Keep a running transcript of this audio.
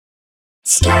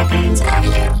Scarpins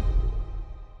Avenue.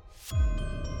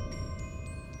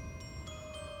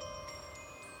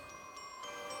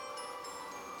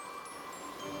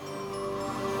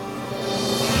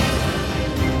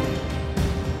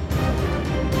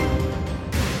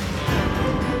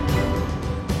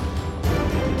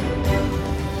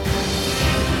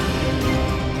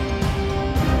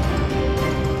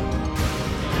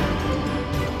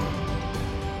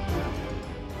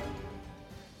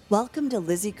 Welcome to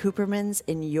Lizzie Cooperman's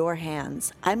In Your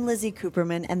Hands. I'm Lizzie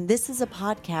Cooperman, and this is a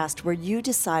podcast where you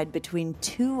decide between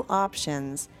two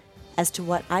options as to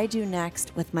what I do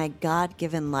next with my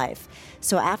God-given life.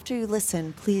 So after you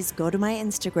listen, please go to my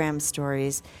Instagram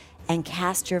stories and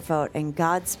cast your vote, and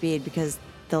Godspeed, because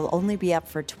they'll only be up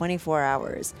for 24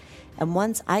 hours. And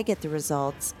once I get the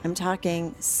results, I'm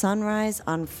talking sunrise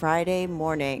on Friday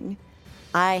morning,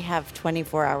 I have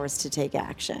 24 hours to take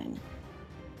action.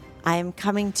 I am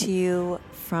coming to you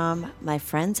from my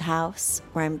friend's house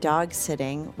where I'm dog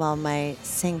sitting while my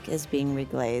sink is being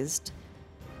reglazed,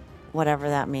 whatever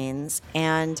that means.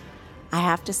 And I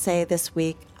have to say this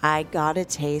week, I got a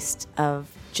taste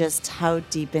of just how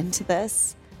deep into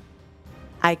this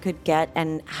I could get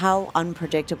and how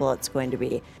unpredictable it's going to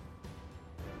be.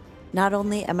 Not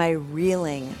only am I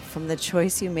reeling from the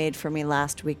choice you made for me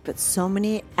last week, but so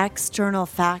many external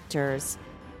factors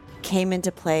came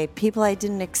into play, people I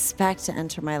didn't expect to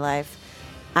enter my life.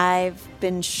 I've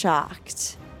been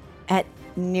shocked at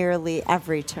nearly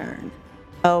every turn.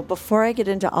 So before I get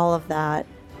into all of that,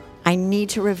 I need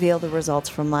to reveal the results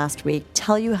from last week,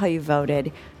 tell you how you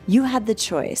voted. You had the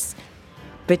choice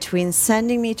between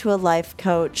sending me to a life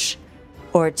coach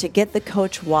or to get the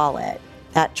coach wallet,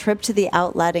 that trip to the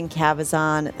outlet in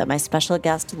Cabazon that my special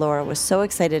guest Laura was so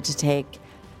excited to take.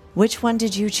 Which one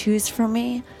did you choose for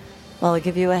me? Well, I'll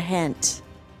give you a hint.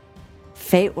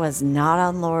 Fate was not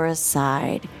on Laura's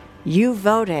side. You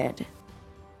voted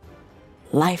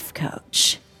life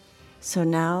coach. So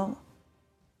now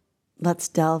let's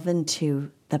delve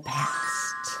into the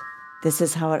past. This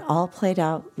is how it all played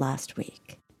out last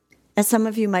week. As some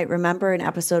of you might remember, in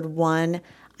episode 1,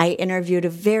 I interviewed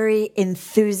a very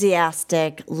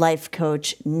enthusiastic life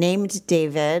coach named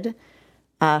David,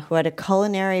 who had a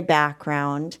culinary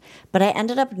background, but I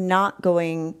ended up not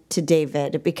going to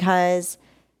David because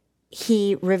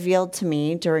he revealed to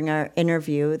me during our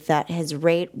interview that his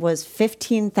rate was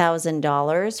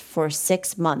 $15,000 for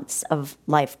 6 months of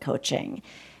life coaching.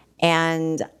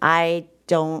 And I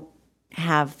don't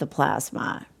have the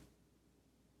plasma.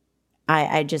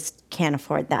 I just can't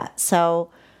afford that. So,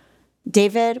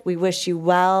 David, we wish you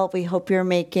well. We hope you're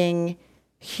making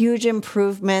huge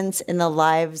improvements in the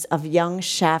lives of young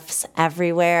chefs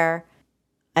everywhere.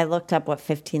 I looked up what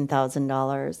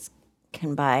 $15,000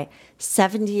 can buy.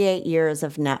 78 years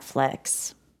of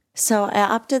Netflix. So I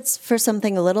opted for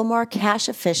something a little more cash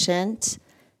efficient,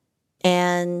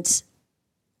 and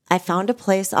I found a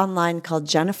place online called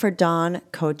Jennifer Dawn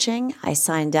Coaching. I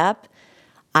signed up.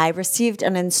 I received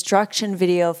an instruction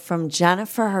video from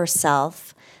Jennifer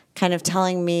herself, kind of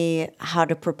telling me how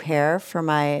to prepare for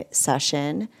my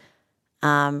session.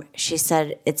 She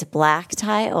said it's black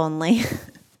tie only.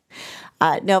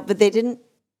 No, but they didn't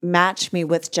match me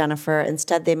with Jennifer.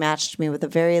 Instead, they matched me with a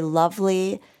very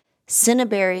lovely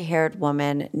Cinnaberry-haired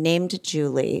woman named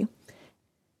Julie.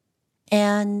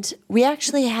 And we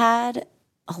actually had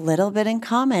a little bit in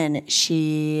common.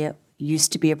 She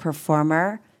used to be a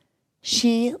performer.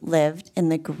 She lived in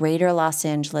the greater Los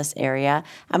Angeles area.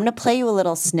 I'm going to play you a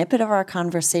little snippet of our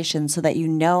conversation so that you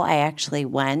know I actually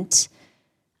went.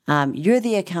 You're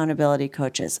the accountability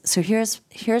coaches. So here's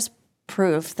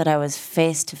proof that I was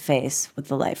face-to-face with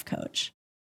the life coach.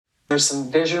 There's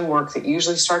some vision work that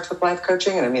usually starts with life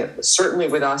coaching. And I mean, certainly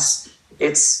with us,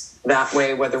 it's that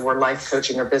way, whether we're life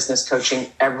coaching or business coaching,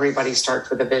 everybody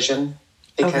starts with a vision.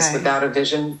 Because without a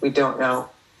vision, we don't know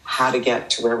how to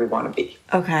get to where we want to be.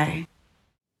 Okay.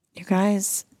 You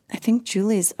guys, I think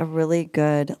Julie's a really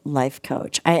good life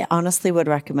coach. I honestly would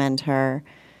recommend her.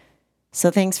 So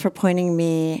thanks for pointing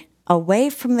me away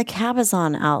from the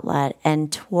Cabazon outlet and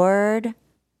toward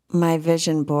my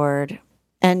vision board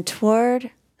and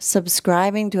toward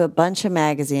subscribing to a bunch of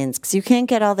magazines, because you can't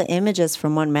get all the images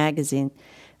from one magazine.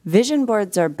 Vision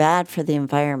boards are bad for the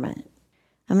environment.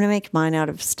 I'm going to make mine out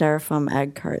of styrofoam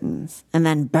egg cartons and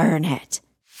then burn it.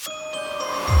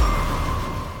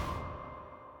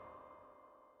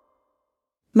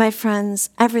 My friends,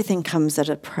 everything comes at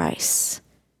a price.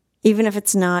 Even if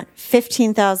it's not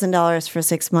 $15,000 for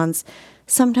 6 months,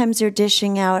 sometimes you're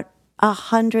dishing out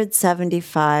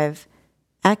 $175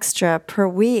 extra per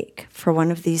week for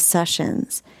one of these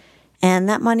sessions. And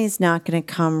that money's not going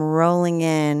to come rolling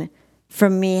in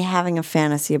from me having a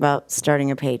fantasy about starting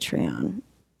a Patreon,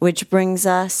 which brings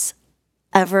us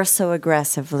ever so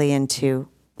aggressively into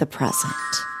the present.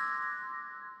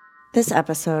 This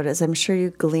episode, as I'm sure you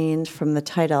gleaned from the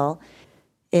title,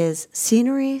 is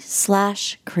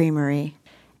Scenery/Creamery.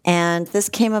 And this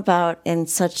came about in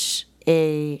such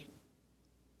a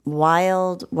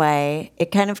wild way.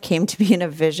 It kind of came to be in a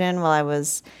vision while I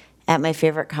was at my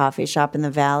favorite coffee shop in the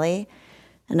Valley.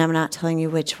 And I'm not telling you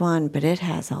which one, but it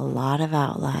has a lot of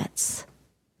outlets.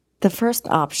 The first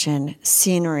option,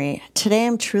 scenery. Today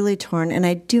I'm truly torn, and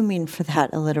I do mean for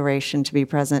that alliteration to be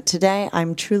present. Today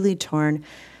I'm truly torn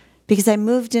because I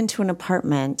moved into an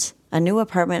apartment, a new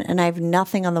apartment, and I have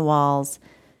nothing on the walls.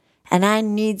 And I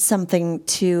need something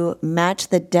to match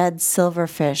the dead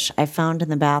silverfish I found in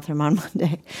the bathroom on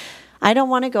Monday. I don't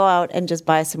want to go out and just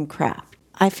buy some crap.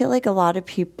 I feel like a lot of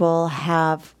people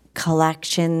have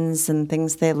collections and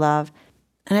things they love.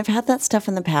 And I've had that stuff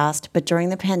in the past, but during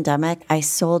the pandemic, I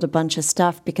sold a bunch of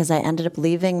stuff because I ended up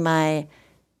leaving my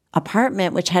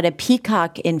apartment, which had a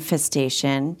peacock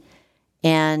infestation,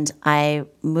 and I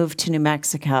moved to New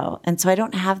Mexico. And so I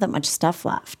don't have that much stuff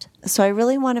left. So I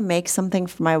really want to make something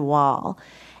for my wall.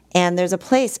 And there's a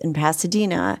place in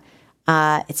Pasadena.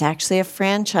 It's actually a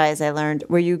franchise I learned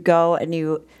where you go and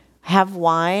you have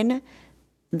wine.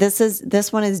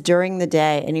 This one is during the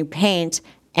day, and you paint.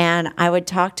 And I would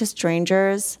talk to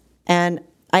strangers, and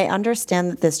I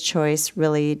understand that this choice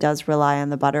really does rely on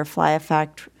the butterfly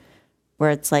effect, where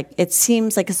it's like, it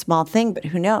seems like a small thing, but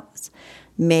who knows?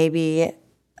 Maybe,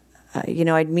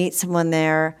 I'd meet someone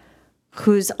there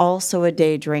who's also a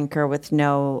day drinker with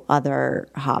no other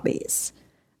hobbies.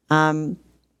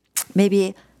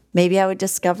 Maybe I would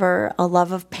discover a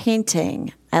love of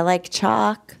painting. I like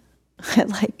chalk.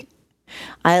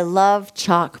 I love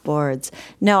chalkboards.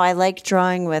 No, I like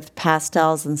drawing with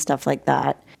pastels and stuff like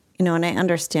that. And I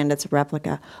understand it's a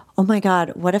replica. Oh my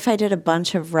God, what if I did a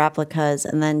bunch of replicas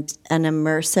and then an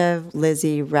immersive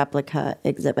Lizzie replica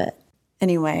exhibit?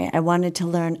 Anyway, I wanted to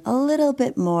learn a little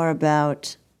bit more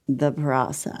about the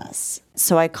process.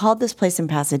 So I called this place in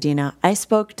Pasadena. I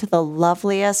spoke to the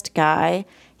loveliest guy.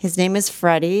 His name is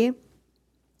Freddie.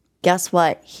 Guess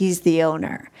what? He's the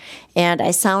owner. And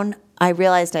I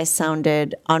realized I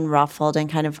sounded unruffled and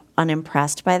kind of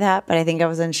unimpressed by that, but I think I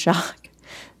was in shock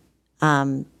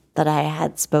that I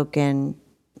had spoken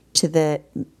to the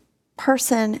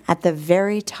person at the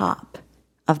very top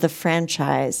of the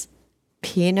franchise,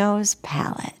 Pinot's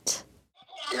Palette.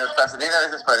 Pinot's Pasadena,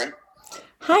 this is Freddie.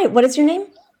 Hi, what is your name?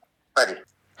 Freddie.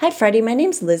 Hi, Freddie. My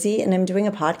name's Lizzie, and I'm doing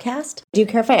a podcast. Do you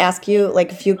care if I ask you a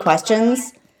few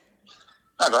questions?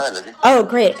 No, go ahead, Lizzie. Oh,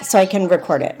 great. So I can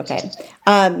record it. Okay.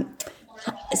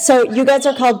 So you guys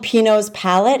are called Pinot's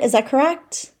Palette, is that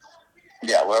correct?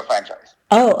 Yeah, we're a franchise.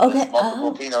 Oh, okay. There's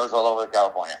multiple Pinots all over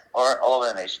California, or all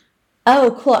over the nation.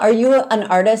 Oh, cool. Are you an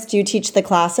artist? Do you teach the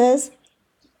classes?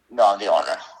 No, I'm the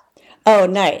owner. Oh,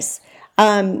 nice.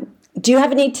 Do you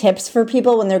have any tips for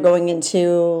people when they're going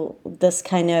into this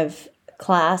kind of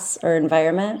class or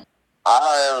environment?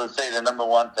 I would say the number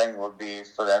one thing would be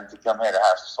for them to come here to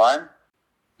have fun.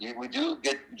 We do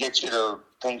get you to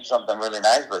paint something really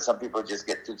nice, but some people just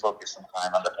get too focused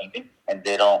sometimes on the painting, and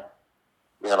they don't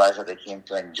realize that they came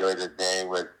to enjoy the day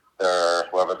with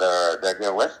whoever they're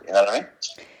here with. You know what I mean?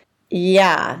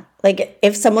 Yeah.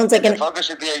 If someone's the focus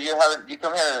should be you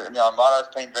come here, models,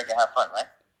 paint, drink, and have fun, right?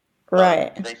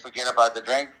 Right. So they forget about the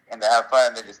drink and they have fun,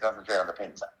 and they just concentrate on the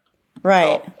paint side.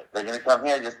 Right. So they're going to come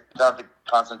here, just have to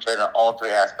concentrate on all three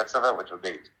aspects of it, which would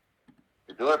be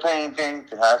to do a painting,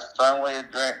 to have fun while you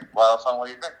drink, Well,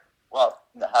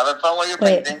 having fun while you're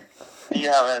painting, and you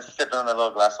having a sip on a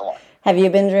little glass of wine. Have you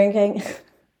been drinking?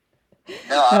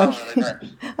 No, I don't really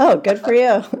drink. Oh, good for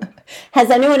you. Has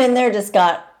anyone in there just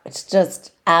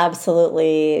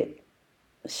absolutely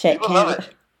shit People love it.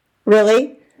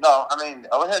 Really? No,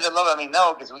 over here they love it.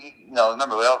 No, because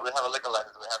remember, we have a liquor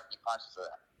license, we have to be conscious of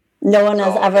that. No one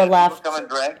has ever left. Come and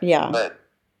drink. Yeah. But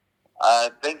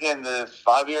I think in the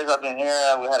 5 years I've been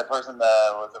here, we had a person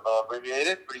that was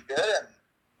abbreviated pretty good, and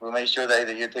we made sure that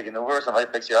either you're taking Uber or somebody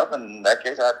picks you up. And in that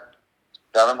case, I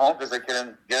got them home because they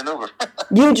couldn't get an Uber.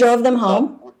 You drove them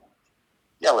home? So,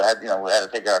 yeah, we had to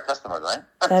take care of our customers, right?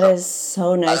 That is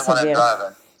so nice of you. I didn't want to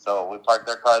drive it, so we parked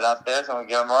their car downstairs and we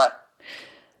gave them a ride.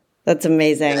 That's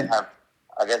amazing. I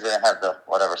guess they didn't have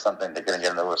something they couldn't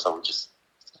get an Uber, so we just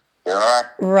gave them a ride.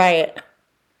 Right.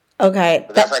 Okay.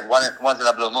 But that's like once in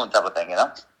a blue moon type of thing,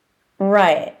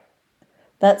 Right.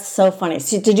 That's so funny.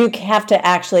 So did you have to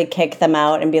actually kick them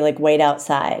out and be like, wait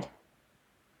outside?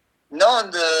 No, in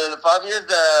the 5 years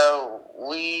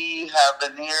we have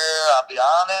been here, I'll be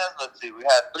honest, let's see, we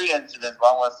had 3 incidents.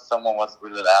 One was someone was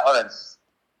really loud, and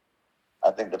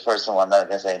I think the person, I'm not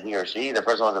going to say he or she, the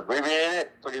person was abbreviated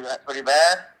pretty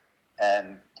bad,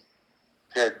 and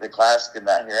the class could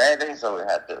not hear anything, so we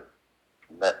had to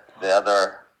let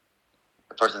the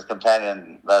person's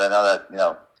companion let her know that,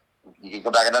 you can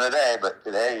come back another day, but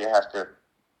today you have to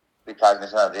be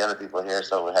cognizant of the other people here,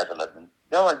 so we had to let them.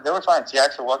 No, they were fine. She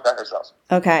actually walked out herself.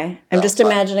 Okay. I'm just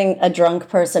imagining a drunk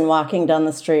person walking down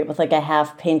the street with like a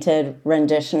half-painted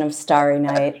rendition of Starry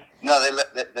Night. No, they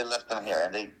left them here,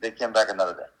 and they came back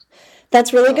another day.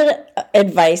 That's really good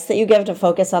advice that you give to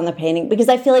focus on the painting, because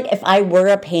I feel like if I were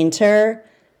a painter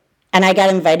and I got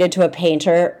invited to a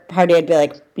painter party, I'd be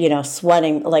like,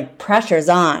 sweating, like pressure's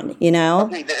on,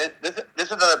 Okay, this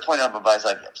is another point of advice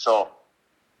I give. So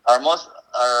our most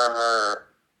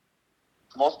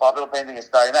popular painting is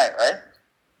Starry Night, right?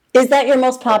 Is that your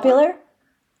most popular?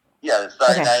 Yeah, the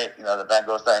Starry Night, the Van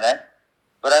Gogh Starry Night.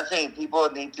 But I'm saying people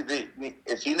need to be,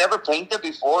 if you never painted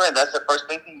before and that's the first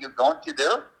painting you're going to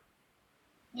do,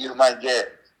 you might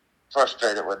get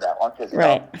frustrated with that one because,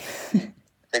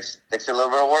 it takes a little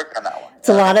bit of work on that one. It's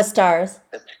a lot of stars.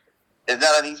 It's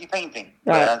not an easy painting.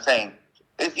 Right. But I'm saying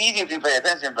it's easy if you pay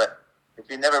attention, but if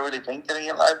you never really painted in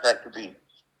your life, that could be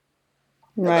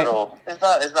right. It's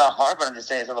not hard, but I'm just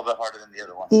saying it's a little bit harder than the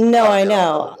other ones. No, I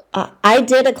know. I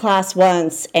did a class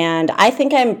once, and I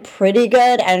think I'm pretty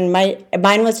good. And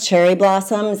mine was cherry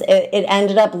blossoms. It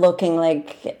ended up looking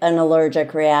like an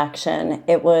allergic reaction.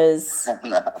 It was.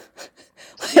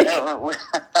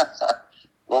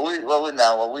 What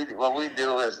we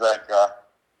do is like.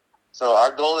 So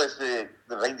our goal is the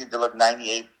painting to look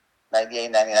 98,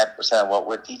 99% of what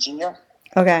we're teaching you.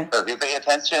 Okay. So if you pay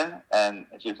attention and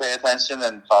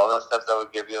follow the steps that we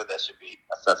give you, that should be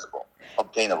accessible,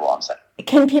 obtainable, I'm saying.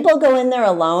 Can people go in there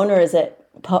alone, or is it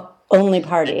only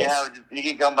parties? You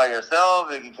can come by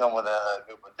yourself, you can come with a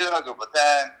group of 2, a group of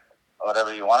 10, or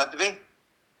whatever you want it to be.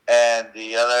 And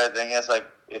the other thing is, like,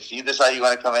 if you decide you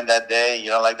want to come in that day, you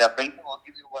don't like that painting, we'll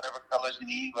give you whatever colors you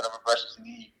need, whatever brushes you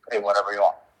need, you can pay whatever you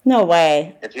want. No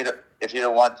way. If you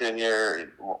don't want to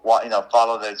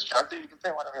follow the instructor, you can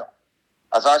pay whatever you want.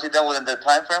 As long as you're done within the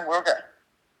time frame, we're okay.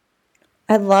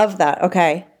 I love that.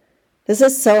 Okay. This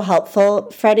is so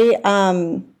helpful, Freddie.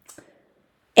 And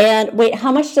wait,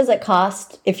 how much does it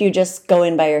cost if you just go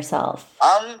in by yourself?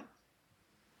 I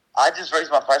just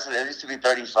raised my price. It used to be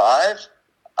 $35.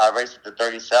 I raised it to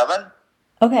 $37.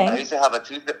 Okay. I used to have a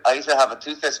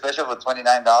Tuesday special for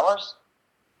 $29.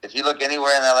 If you look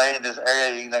anywhere in LA in this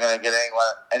area, you're not gonna get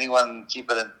anyone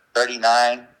cheaper than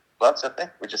 $39, I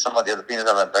think, which is some of the other painters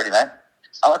are at $39.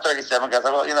 I'm at 37 because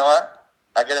I go, you know what?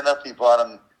 I get enough people out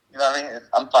of, you know what I mean?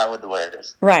 I'm fine with the way it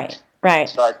is. Right.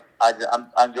 So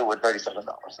I'm good with $37.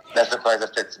 That's the price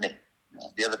that fits me.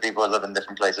 The other people live in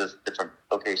different places, different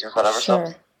locations, whatever. Sure.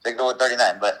 So they go with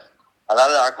 39. But a lot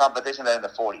of our competition are in the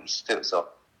 40s too. So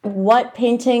what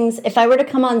paintings, if I were to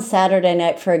come on Saturday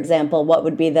night, for example, what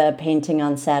would be the painting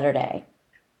on Saturday?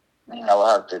 I will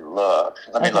have to look.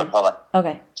 Let me look. Hold on.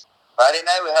 Okay. Friday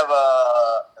night we have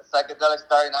a psychedelic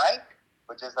Starry Night,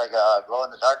 which is like a glow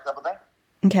in the dark type of thing.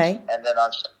 Okay. And then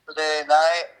on Saturday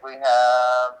night we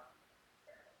have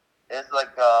it's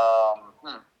like a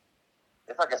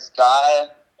sky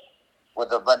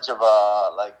with a bunch of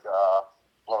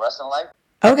fluorescent light.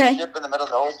 Okay. It's a ship in the middle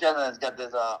of the ocean, and it's got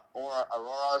this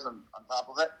auroras on top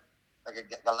of it, like a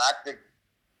galactic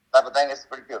type of thing. It's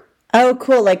pretty cute. Oh,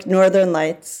 cool! Like Northern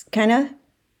Lights, kind of.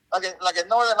 Like a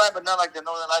northern light, but not like the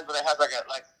northern lights. But it has like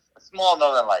a small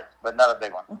northern light, but not a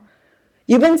big one.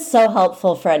 You've been so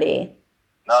helpful, Freddie.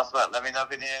 No sweat. Let me know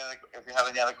if you have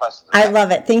any other questions. Okay? I love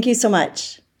it. Thank you so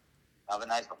much. Have a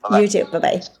nice one. Bye-bye. You too.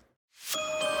 Bye-bye.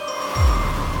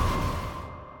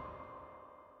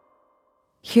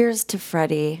 Here's to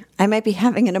Freddie. I might be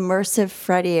having an immersive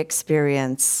Freddie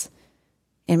experience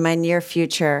in my near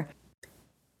future.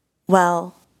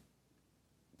 Well,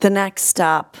 the next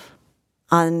stop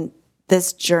on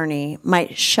this journey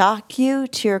might shock you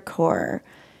to your core.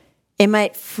 It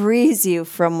might freeze you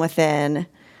from within.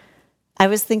 I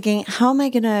was thinking, how am I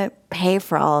going to pay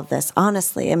for all of this?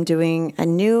 Honestly, I'm doing a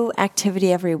new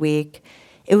activity every week.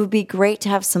 It would be great to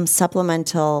have some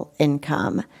supplemental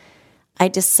income. I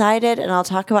decided, and I'll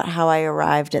talk about how I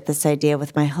arrived at this idea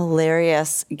with my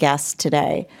hilarious guest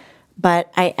today,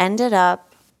 but I ended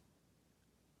up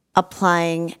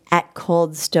applying at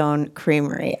Cold Stone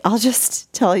Creamery. I'll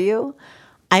just tell you,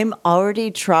 I'm already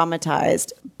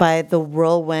traumatized by the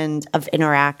whirlwind of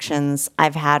interactions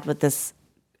I've had with this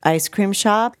ice cream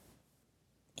shop.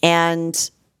 And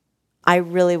I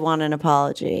really want an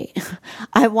apology.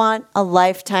 I want a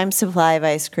lifetime supply of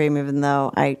ice cream, even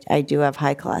though I do have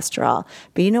high cholesterol.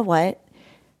 But you know what?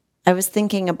 I was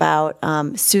thinking about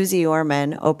Susie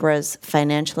Orman, Oprah's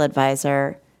financial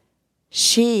advisor.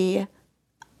 She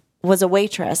was a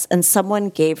waitress, and someone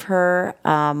gave her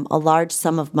a large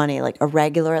sum of money, like a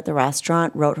regular at the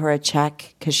restaurant wrote her a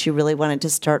check because she really wanted to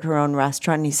start her own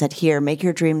restaurant. And he said, here, make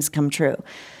your dreams come true.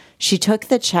 She took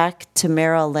the check to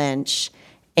Merrill Lynch,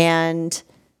 and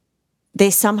they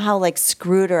somehow like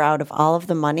screwed her out of all of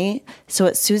the money. So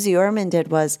what Susie Orman did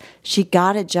was she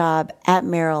got a job at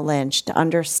Merrill Lynch to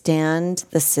understand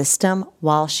the system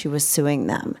while she was suing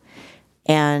them.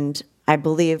 And I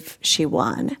believe she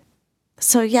won.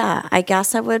 So yeah, I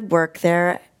guess I would work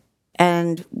there,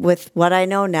 and with what I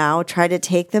know now, try to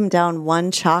take them down one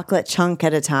chocolate chunk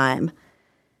at a time.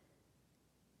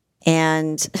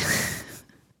 And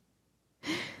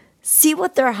see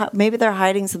what maybe they're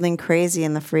hiding something crazy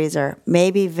in the freezer.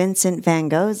 Maybe Vincent van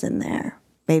Gogh's in there.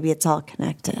 Maybe it's all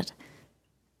connected.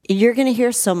 You're going to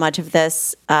hear so much of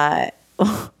this,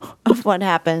 of what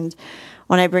happened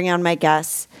when I bring on my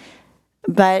guests.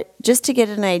 But just to get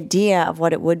an idea of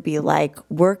what it would be like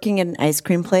working in an ice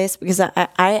cream place, because I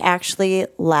actually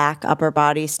lack upper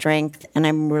body strength and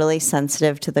I'm really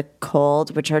sensitive to the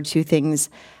cold, which are two things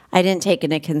I didn't take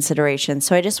into consideration.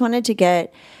 So I just wanted to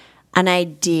get an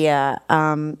idea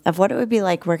of what it would be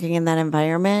like working in that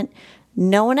environment.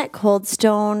 No one at Cold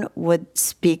Stone would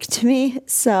speak to me,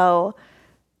 so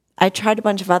I tried a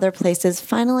bunch of other places.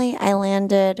 Finally, I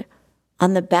landed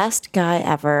on the best guy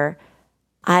ever.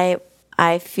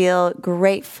 I feel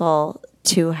grateful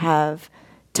to have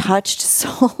touched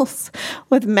souls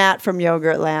with Matt from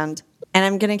Yogurtland. And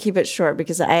I'm going to keep it short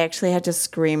because I actually had to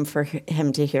scream for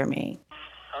him to hear me.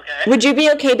 Okay. Would you be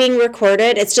okay being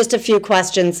recorded? It's just a few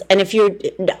questions, and if you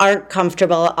aren't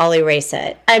comfortable, I'll erase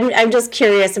it. I'm just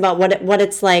curious about what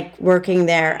it's like working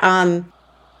there.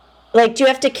 Like, do you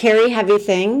have to carry heavy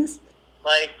things?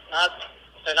 Like,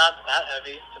 they're not that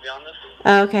heavy, to be honest.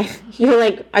 Oh, okay. You're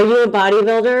like, are you a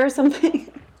bodybuilder or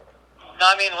something? No,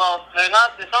 I mean, well, it's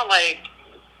not like,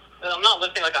 I'm not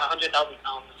lifting like 100,000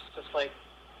 pounds. It's just like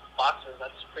boxes,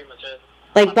 that's pretty much it.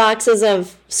 Like boxes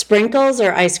of sprinkles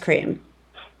or ice cream?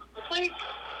 It's like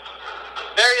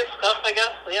various stuff, I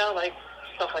guess. Yeah, like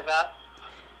stuff like that.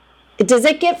 Does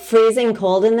it get freezing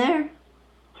cold in there?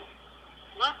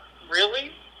 Not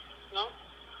really. No.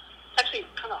 It's actually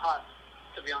kind of hot,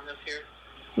 to be honest, here.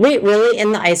 Wait, really?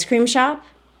 In the ice cream shop?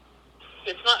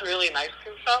 It's not really an ice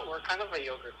cream shop. We're kind of a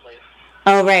yogurt place.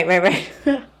 Oh, right.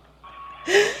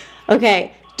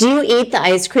 Okay. Do you eat the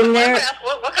ice cream there?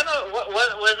 What kind of,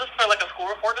 what is this for, like a school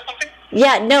report or something?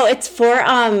 Yeah, no, it's for,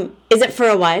 is it for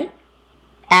a what?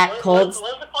 At Cold's?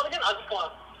 What is it called again? I just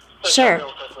want to Sure.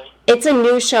 real quickly. It's a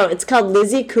new show. It's called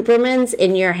Lizzie Cooperman's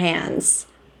In Your Hands.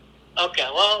 Okay,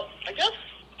 well, I guess.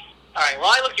 All right, well,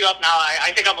 I looked you up now.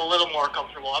 I think I'm a little more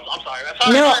comfortable. I'm sorry. I'm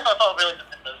sorry. No. I felt really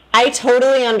dismissive. I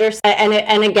totally understand.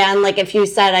 And again, like if you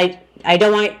said I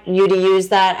don't want you to use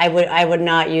that, I would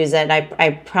not use it. I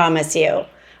promise you.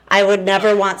 I would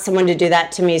never want someone to do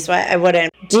that to me, so I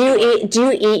wouldn't. Do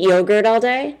you eat yogurt all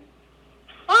day?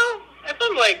 If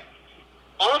I'm like,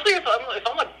 honestly, if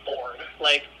I'm like bored,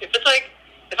 like if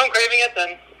I'm craving it,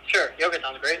 then sure, yogurt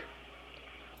sounds great.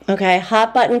 Okay,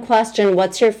 hot button question.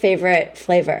 What's your favorite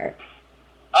flavor?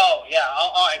 Oh yeah,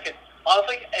 I could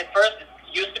honestly at first it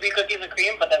used to be cookies and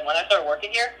cream, but then when I started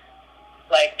working here,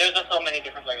 like there's just so many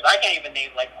different flavors. I can't even name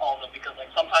like all of them because like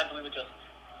sometimes we would just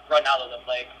run out of them.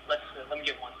 Like let me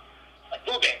get one. Like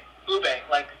ube,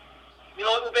 like you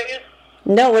know what ube is?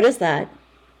 No, what is that?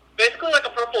 Basically like a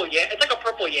purple yam. It's like a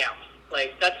purple yam.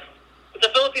 Like it's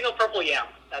a Filipino purple yam.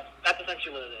 That's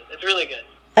essentially what it is. It's really good.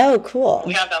 Oh, cool.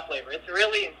 We have that flavor. It's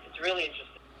really interesting.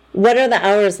 What are the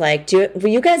hours like?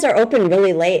 You guys are open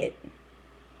really late.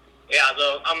 Yeah,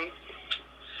 so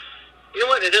you know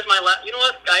what? It is my last. You know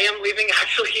what? I am leaving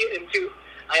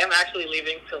I am actually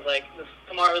leaving till like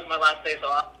tomorrow is my last day. So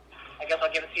I guess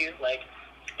I'll give it to you. Like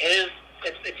it's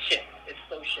shit. It's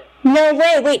so shit.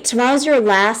 No, wait. Tomorrow's your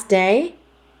last day?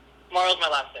 Tomorrow's my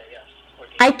last day. Yes.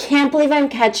 14. I can't believe I'm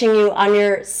catching you on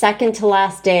your second to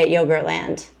last day at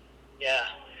Yogurtland. Yeah.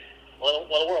 What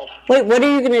a world. Wait, what are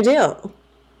you going to do?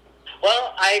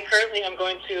 Well, I currently am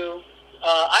going to...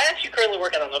 I actually currently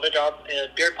work at another job,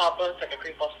 Beard Papa. It's like a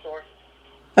cream puff store.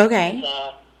 Okay.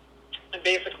 And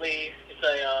basically,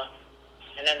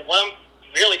 and then what I'm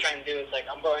really trying to do is, like,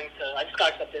 I just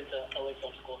got accepted into LA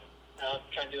Film School.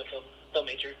 Trying to do a film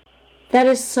major. That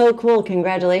is so cool.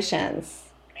 Congratulations.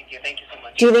 Thank you so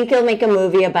much. Do you think you'll make a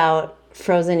movie about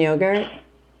frozen yogurt?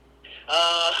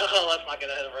 Let's not get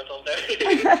ahead of ourselves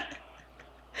there.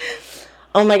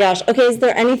 Oh my gosh. Okay, is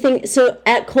there anything? So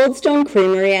at Cold Stone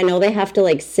Creamery, I know they have to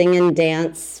like sing and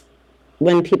dance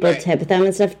when people tip them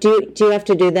and stuff. Do you have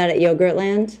to do that at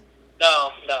Yogurtland? No.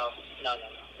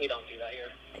 We don't do that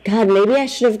here. God, maybe I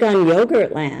should have gone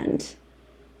Yogurtland.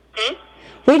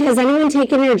 Wait, has anyone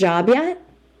taken your job yet?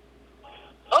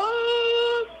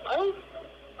 I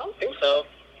don't think so.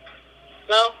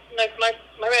 No, my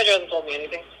manager hasn't told me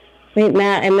anything. Wait,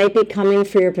 Matt, I might be coming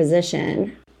for your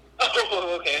position.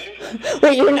 Oh, okay.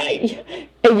 Wait, you're not.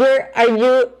 Are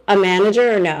you a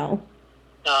manager or no?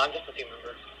 No, I'm just a team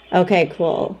member. Okay,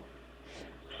 cool.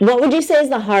 What would you say is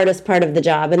the hardest part of the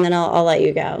job, and then I'll let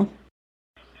you go.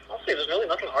 Honestly, there's really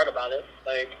nothing hard about it.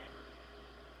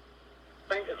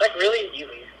 It's like really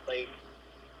easy. Like,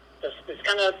 it's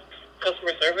kind of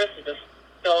customer service. You just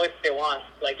tell what they want.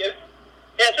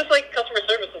 It's just like customer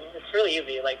service. It's really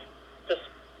easy. Like, just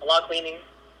a lot of cleaning. It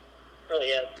really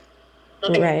is.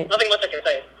 Nothing much I can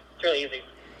say. It's really easy.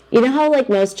 You know how like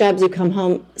most jobs you come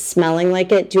home smelling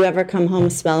like it? Do you ever come home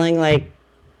smelling like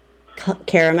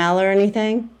caramel or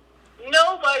anything?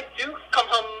 No, but I do come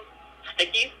home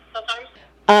sticky sometimes.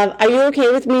 Are you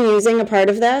okay with me using a part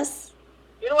of this?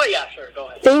 You know what? Yeah, sure. Go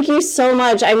ahead. Thank you so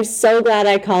much. I'm so glad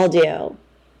I called you.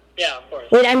 Yeah, of course.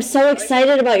 Wait, I'm so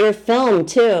excited about your film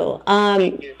too.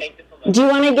 Thank you so much. Do you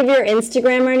want to give your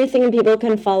Instagram or anything and people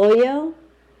can follow you?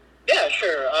 Yeah,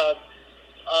 sure.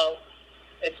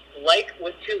 It's like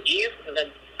with 2 E's and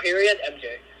then period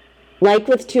MJ. Like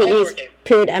with 2 E's,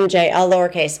 period MJ, all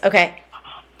lowercase. Okay.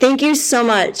 Thank you so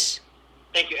much.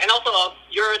 Thank you. And also,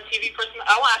 you're a TV person.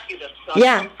 I want to ask you this.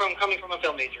 Yeah. Coming from a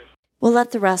film major. We'll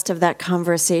let the rest of that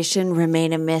conversation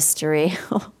remain a mystery.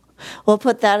 We'll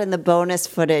put that in the bonus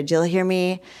footage. You'll hear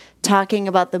me talking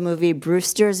about the movie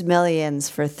Brewster's Millions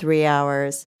for 3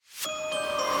 hours.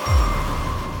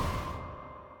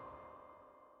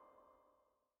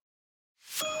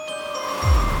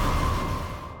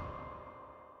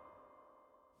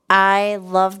 I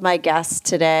love my guests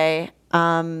today.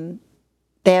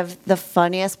 They have the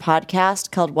funniest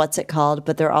podcast called What's It Called,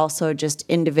 but they're also just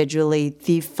individually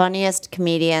the funniest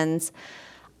comedians.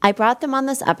 I brought them on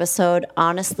this episode,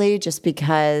 honestly, just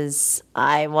because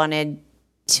I wanted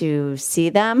to see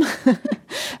them.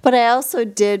 But I also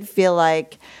did feel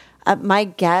like my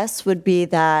guess would be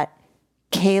that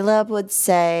Caleb would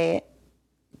say,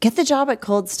 get the job at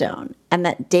Cold Stone, and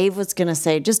that Dave was going to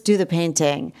say, just do the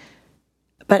painting.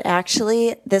 But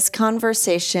actually, this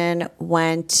conversation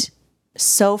went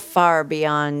so far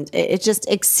beyond, it just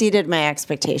exceeded my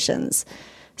expectations.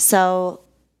 So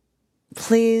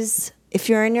please, if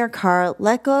you're in your car,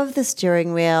 let go of the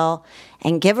steering wheel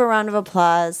and give a round of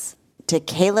applause to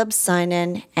Caleb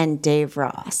Synan and Dave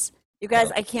Ross. You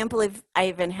guys, I can't believe I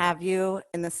even have you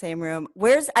in the same room.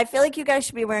 I feel like you guys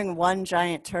should be wearing one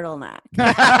giant turtleneck.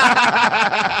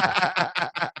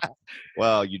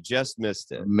 Well, you just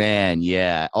missed it. Man,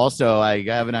 yeah. Also, I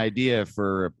have an idea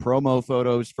for promo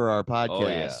photos for our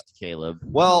podcast, Caleb.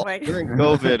 Well, during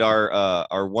COVID,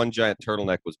 our one giant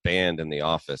turtleneck was banned in the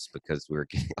office because we were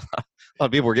getting a lot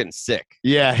of people were getting sick.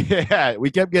 Yeah.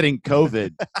 We kept getting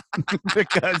COVID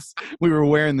because we were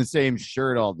wearing the same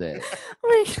shirt all day.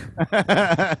 We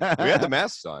had the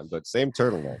masks on, but same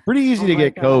turtleneck. Pretty easy to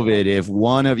get COVID if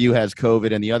one of you has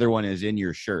COVID and the other one is in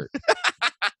your shirt.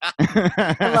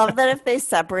 I love that if they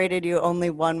separated you, only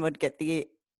one would get the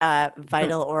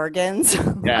vital organs.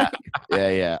 Yeah.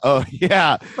 Oh,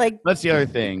 yeah. Like, that's the other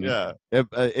thing. Yeah.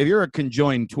 If you're a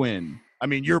conjoined twin, I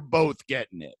mean, you're both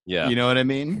getting it. Yeah. You know what I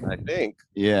mean? I think.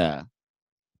 Yeah.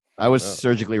 I was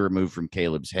surgically removed from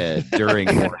Caleb's head during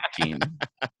quarantine.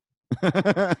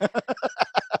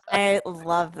 I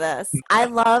love this. I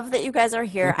love that you guys are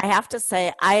here. I have to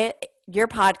say, your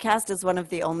podcast is one of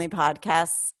the only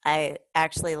podcasts I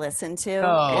actually listen to.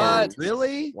 Oh, what?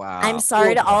 Really? Wow. I'm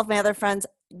sorry to all of my other friends.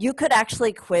 You could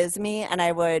actually quiz me, and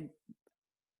I would,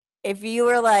 if you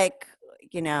were like,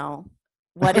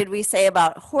 what did we say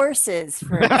about horses,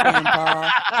 for example?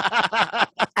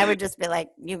 I would just be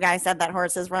like, you guys said that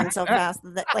horses run so fast.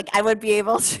 Like, I would be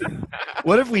able to.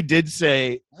 What if we did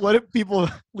say, what if people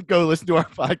go listen to our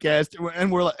podcast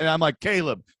and I'm like,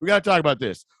 Caleb, we got to talk about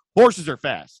this. Horses are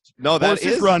fast. No,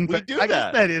 horses run. We do I guess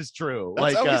that. that is true.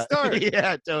 That's how we start.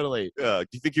 Yeah, totally. Do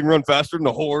you think you can run faster than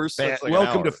a horse?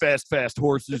 Welcome to Fast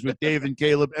Horses with Dave and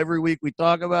Caleb. Every week we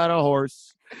talk about a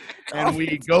horse and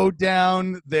we go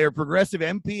down their progressive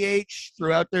MPH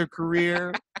throughout their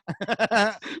career.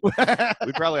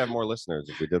 We'd probably have more listeners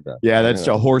if we did that. Yeah, that's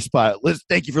a horse pod.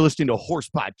 Thank you for listening to Horse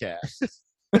Podcast.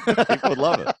 People would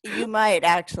love it. You might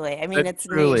actually. I mean, it's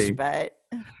niche, but.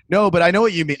 No, but I know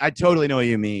what you mean. I totally know what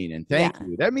you mean, and thank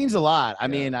you. That means a lot. I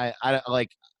mean, I like.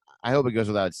 I hope it goes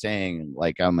without saying,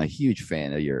 like, I'm a huge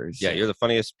fan of yours. Yeah, you're the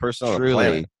funniest person on the Truly.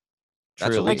 planet.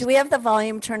 That's Truly. at Do we have the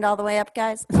volume turned all the way up,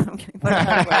 guys? I'm kidding. Put it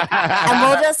on the way. And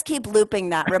we'll just keep looping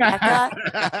that. Rebecca,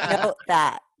 note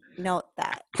that. Note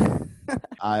that.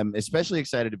 I'm especially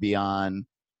excited to be on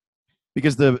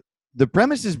because the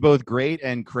premise is both great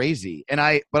and crazy, and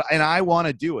I want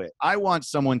to do it. I want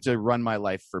someone to run my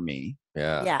life for me.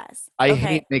 Yeah. Yes. I Okay.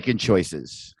 hate making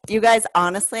choices. You guys,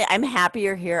 honestly, I'm happy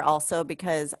you're here also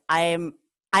because I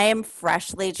am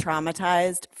freshly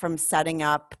traumatized from setting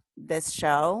up this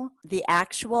show. The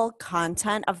actual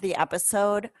content of the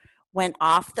episode went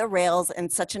off the rails in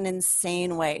such an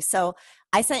insane way. So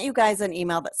I sent you guys an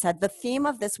email that said the theme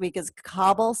of this week is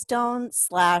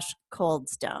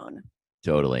cobblestone/coldstone.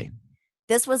 Totally.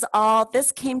 This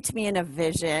came to me in a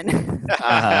vision.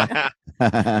 Uh-huh.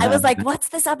 I was like, what's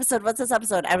this episode? What's this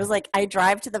episode? I was like, I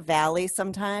drive to the valley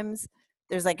sometimes.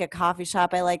 There's like a coffee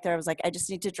shop I like there. I was like, I just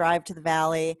need to drive to the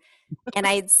valley. And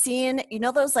I had seen,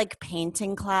 those like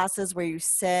painting classes where you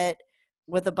sit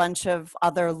with a bunch of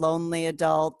other lonely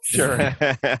adults. Sure.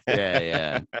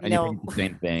 yeah. And you paint the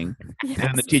same thing. Yes.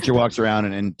 And the teacher walks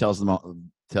around and tells them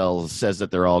says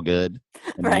that they're all good.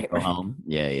 And right. Go home.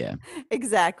 Yeah.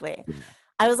 Exactly.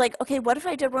 I was like, okay, what if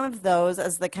I did one of those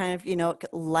as the kind of,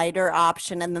 lighter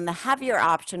option? And then the heavier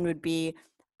option would be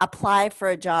apply for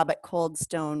a job at Cold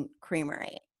Stone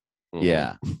Creamery.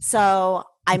 Yeah. So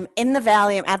I'm in the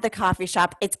valley. I'm at the coffee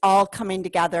shop. It's all coming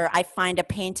together. I find a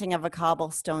painting of a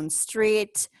cobblestone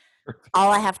street.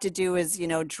 All I have to do is,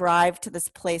 drive to this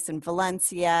place in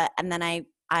Valencia. And then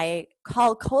I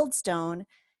call Cold Stone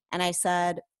and I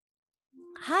said,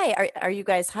 hi, are you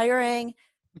guys hiring?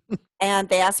 And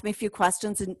they asked me a few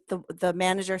questions. And the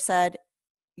manager said,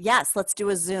 yes, let's do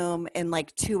a Zoom in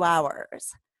like 2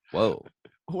 hours. Whoa.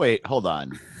 Wait, hold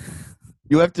on.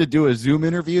 You have to do a Zoom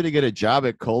interview to get a job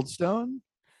at Cold Stone?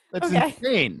 That's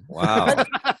insane. Wow.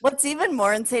 What's even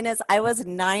more insane is I was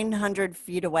 900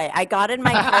 feet away. I got in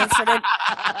my car and started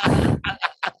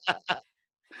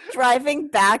driving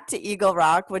back to Eagle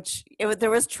Rock,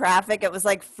 there was traffic. It was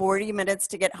like 40 minutes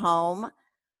to get home.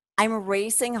 I'm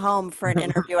racing home for an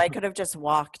interview. I could have just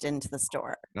walked into the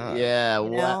store.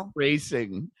 Yeah,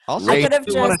 racing. Also, I could have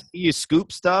just want to see you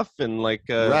scoop stuff and like.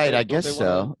 Right, I guess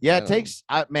so. Yeah, it takes.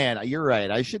 Man, you're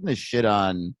right. I shouldn't have shit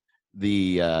on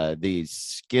the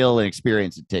skill and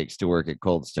experience it takes to work at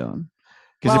Cold Stone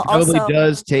because it probably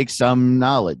does take some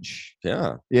knowledge.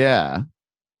 Yeah.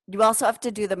 You also have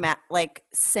to do the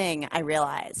sing. I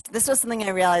realized this was something I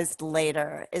realized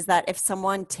later is that if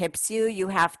someone tips you, you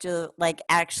have to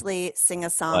actually sing a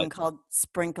song called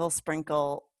 "Sprinkle,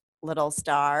 Sprinkle, Little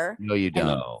Star." No, you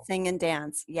don't. Sing and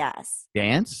dance. Yes.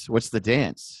 Dance? What's the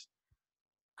dance?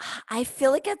 I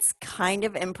feel like it's kind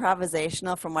of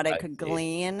improvisational from what I could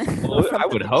glean. Well, I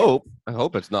would hope. I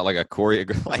hope it's not like a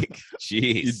choreograph.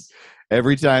 Jeez.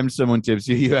 Every time someone tips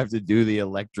you, you have to do the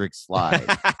electric slide.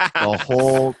 The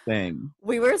whole thing.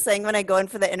 We were saying when I go in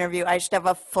for the interview, I should have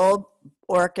a full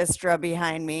orchestra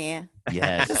behind me.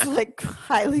 Yes. Just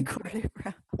highly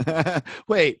choreographed.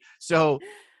 Wait, so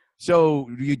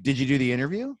did you do the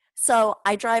interview? So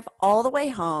I drive all the way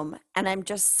home and I'm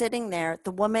just sitting there.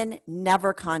 The woman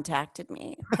never contacted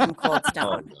me from Cold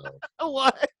Stone.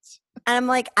 What? And I'm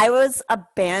like, I was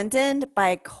abandoned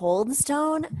by Cold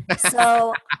Stone.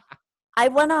 So I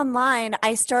went online.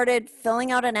 I started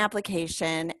filling out an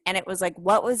application and it was like,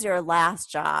 what was your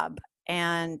last job?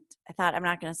 And I thought, I'm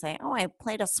not going to say, I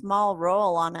played a small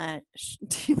role on a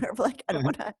team. I don't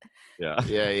want to. Yeah.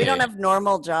 We don't have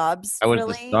normal jobs. I was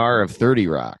the star of 30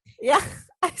 Rock. Yeah.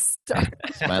 I started.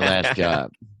 That's my last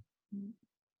job.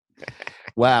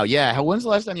 Wow. Yeah. When's the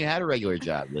last time you had a regular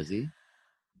job, Lizzie?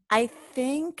 I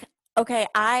think,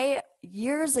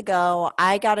 years ago,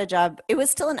 I got a job. It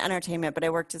was still in entertainment, but I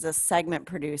worked as a segment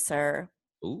producer,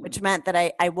 which meant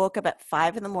that I woke up at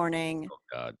 5 a.m,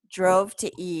 drove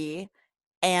to E,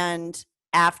 and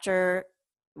after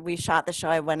we shot the show,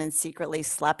 I went and secretly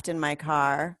slept in my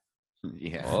car.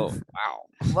 Yeah. Oh, wow.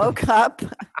 Woke up.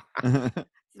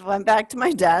 Went back to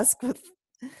my desk with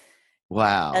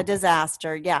a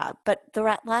disaster. Yeah. But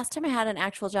the last time I had an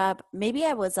actual job, maybe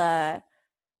I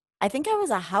think I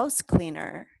was a house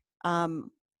cleaner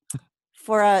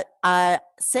for a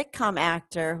sitcom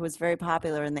actor who was very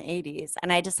popular in the 80s.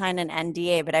 And I had to sign an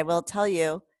NDA, but I will tell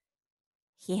you,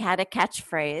 he had a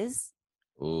catchphrase.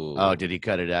 Ooh. Oh, did he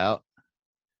cut it out?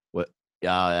 What?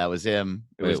 Oh, that was him.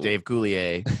 It was Dave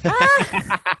Coulier.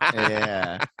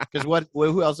 Yeah. Because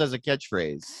who else has a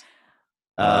catchphrase?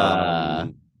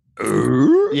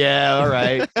 Yeah, all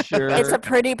right. Sure. It's a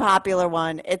pretty popular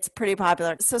one. It's pretty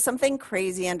popular. So something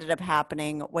crazy ended up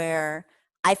happening where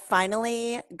I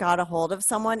finally got a hold of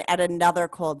someone at another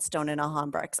Cold Stone in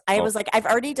Alhambra. I was like, I've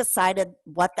already decided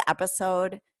what the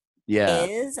episode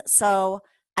is, so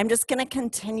I'm just going to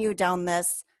continue down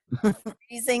this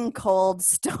freezing cold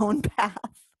stone path.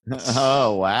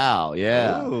 Oh, wow.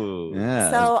 Yeah. Ooh.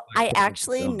 Yeah. So I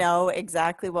actually know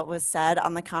exactly what was said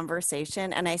on the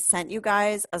conversation, and I sent you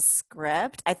guys a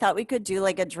script. I thought we could do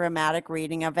like a dramatic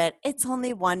reading of it. It's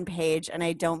only one page, and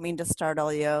I don't mean to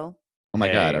startle you. Oh my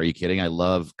God. Are you kidding? I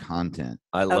love content.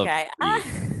 I love Okay. I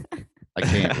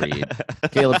can't read.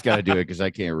 Caleb's got to do it because I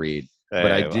can't read.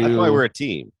 But I do. That's why we're a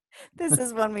team. This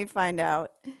is when we find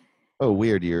out. Oh,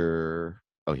 weird.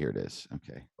 Oh, here it is.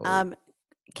 Okay.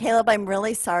 Caleb, I'm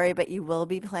really sorry, but you will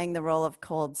be playing the role of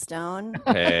Cold Stone.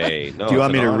 Hey, no. Do you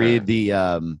want me to read the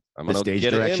gonna stage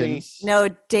get directions? No,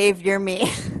 Dave, you're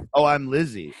me. Oh, I'm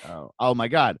Lizzie. Oh my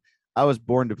God. I was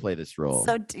born to play this role.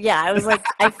 So yeah, I was like,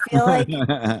 I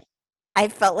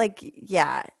felt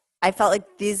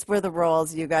like these were the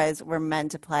roles you guys were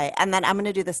meant to play. And then I'm going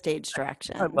to do the stage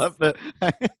directions. I love that.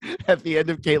 At the end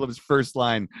of Caleb's first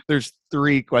line, there's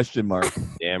 3 question marks.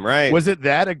 Damn right. Was it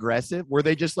that aggressive? Were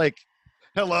they just like,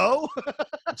 hello?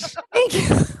 Thank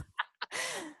you.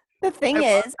 The thing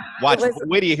is, watch.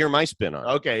 Wait till you hear my spin on it.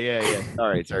 Okay, yeah.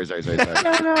 Sorry.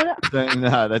 No.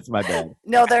 No, that's my bad.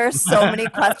 No, there are so many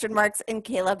question marks in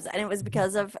Caleb's, and it was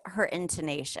because of her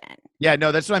intonation. Yeah,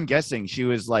 no, that's what I'm guessing. She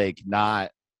was like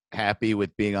not happy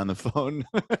with being on the phone.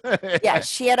 Yeah,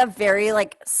 she had a very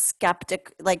like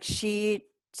skeptic, like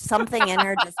something in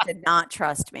her just did not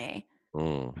trust me.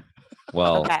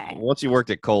 Well, once you worked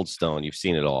at Cold Stone, you've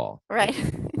seen it all. Right.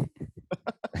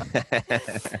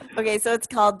 Okay, so it's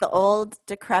called The Old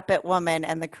Decrepit Woman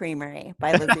and the Creamery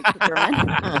by Lizzie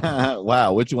Cooperman.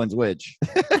 Wow, which one's which?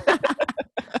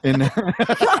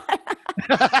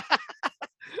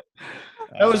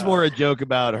 That was more a joke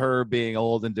about her being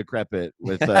old and decrepit.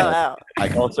 With I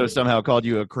also somehow called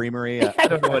you a creamery. I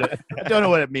don't know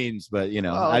what it means, but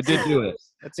I did do it.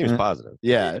 That seems positive.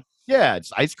 Yeah,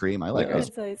 it's ice cream. I like ice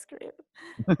cream.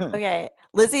 Okay,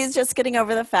 Lizzie is just getting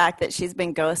over the fact that she's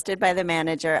been ghosted by the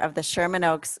manager of the Sherman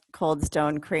Oaks Cold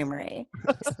Stone Creamery.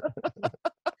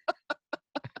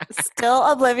 Still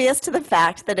oblivious to the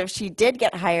fact that if she did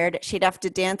get hired, she'd have to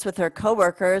dance with her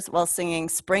coworkers while singing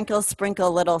 "Sprinkle,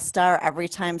 Sprinkle, Little Star" every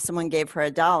time someone gave her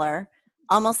 $1,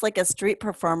 almost like a street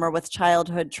performer with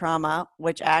childhood trauma,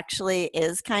 which actually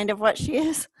is kind of what she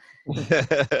is.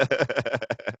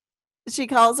 She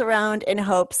calls around in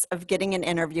hopes of getting an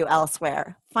interview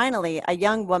elsewhere. Finally, a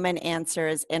young woman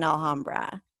answers in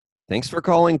Alhambra. Thanks for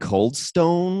calling Cold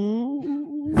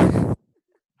Stone.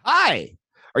 Hi.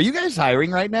 Are you guys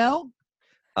hiring right now?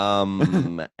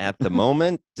 At the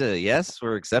moment, yes,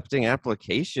 we're accepting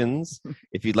applications.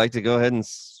 If you'd like to go ahead and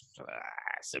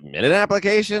submit an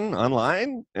application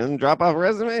online and drop off a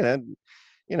resume,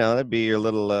 that'd be your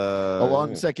little a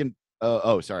long second.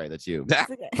 Oh, sorry, that's you.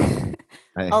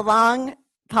 A long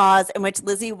pause in which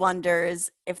Lizzie wonders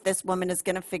if this woman is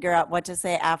going to figure out what to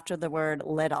say after the word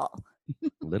little.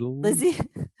 Little?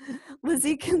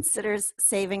 Lizzie considers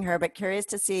saving her, but curious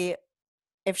to see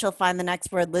if she'll find the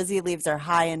next word, Lizzie leaves her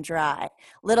high and dry.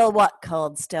 Little what,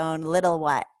 Cold Stone? Little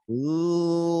what?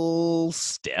 Little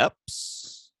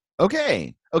steps.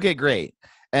 Okay, great.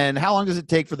 And how long does it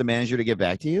take for the manager to get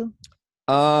back to you?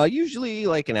 Usually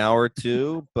like an hour or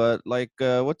 2, but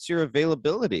what's your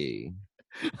availability?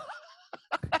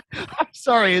 I'm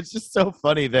sorry, it's just so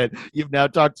funny that you've now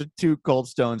talked to 2 Cold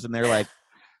Stones and they're like,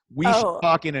 we should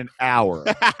talk in an hour.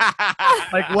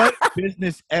 Like, what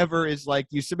business ever is like,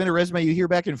 you submit a resume, you hear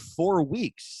back in 4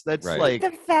 weeks? That's like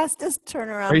the fastest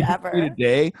turnaround ever. A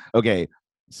day? Okay,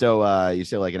 so you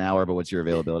say like an hour, but what's your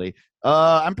availability?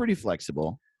 I'm pretty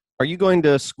flexible. Are you going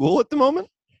to school at the moment?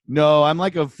 No, I'm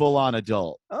like a full-on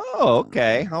adult. Oh,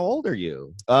 okay. How old are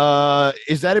you?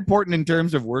 Is that important in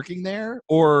terms of working there,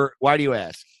 or why do you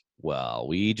ask? Well,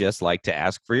 we just like to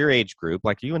ask for your age group.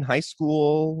 Like, are you in high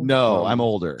school? No, I'm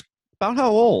older. About how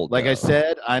old? Like I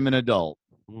said, I'm an adult.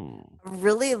 A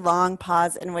really long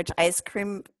pause in which ice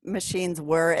cream machines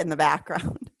were in the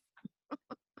background.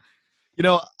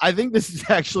 I think this is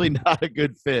actually not a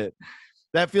good fit.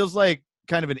 That feels like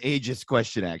kind of an ageist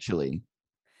question, actually.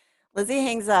 Lizzie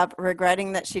hangs up,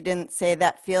 regretting that she didn't say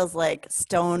that feels like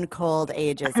stone cold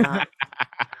ageism.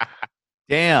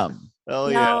 Damn. Hell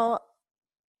yeah.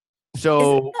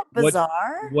 So isn't that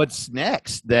bizarre? What's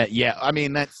next?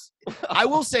 I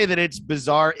will say that it's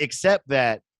bizarre, except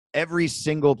that every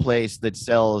single place that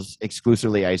sells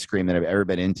exclusively ice cream that I've ever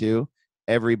been into,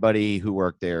 everybody who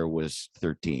worked there was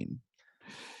 13.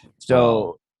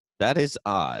 So That is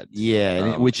odd.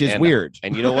 Yeah, which is weird.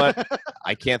 And you know what?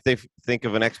 I can't think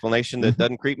of an explanation that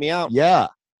doesn't creep me out. Yeah.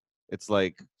 It's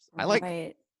like, I like,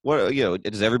 Right. what,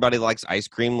 does everybody likes ice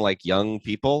cream like young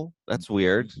people? That's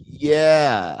weird.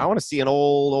 Yeah. I want to see an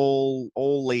old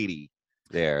lady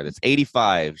there that's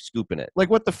 85 scooping it. Like,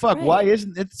 what the fuck? Right. Why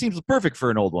isn't it? Seems perfect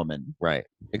for an old woman. Right.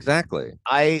 Exactly.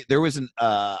 I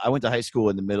went to high school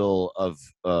in the middle of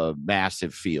a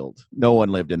massive field. No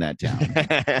one lived in that town.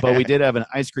 But we did have an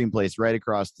ice cream place right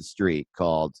across the street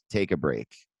called Take a Break.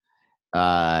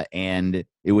 And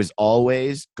it was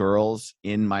always girls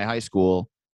in my high school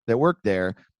that worked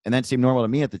there. And that seemed normal to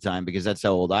me at the time because that's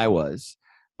how old I was.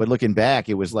 But looking back,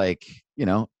 it was like,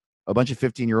 a bunch of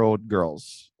 15-year-old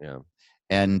girls. Yeah.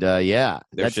 And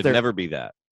there should never be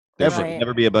that. There should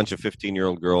never be a bunch of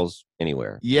 15-year-old girls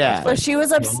anywhere. Yeah. So she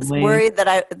was worried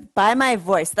that by my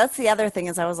voice. That's the other thing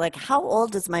is I was like, how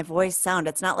old does my voice sound?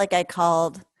 It's not like I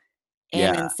called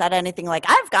in and said anything like,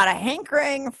 I've got a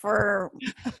hankering for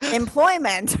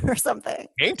employment or something.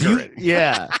 Hankering? Do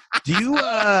you,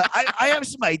 I have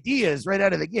some ideas right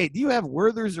out of the gate. Do you have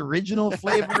Werther's original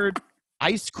flavored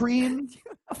ice cream?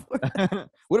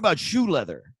 What about shoe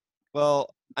leather? Well,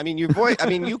 I mean, your voice,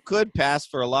 you could pass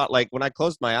for a lot. Like when I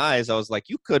closed my eyes, I was like,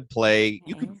 you could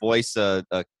voice a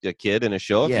kid in a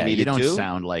show if you needed to. You don't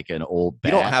sound like an old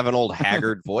bat. You don't have an old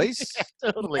haggard voice.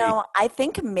 Totally. No, I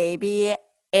think maybe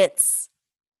it's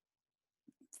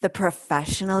the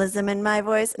professionalism in my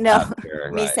voice. No,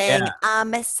 me saying,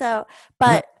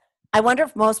 but I wonder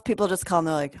if most people just call and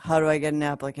they're like, how do I get an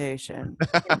application?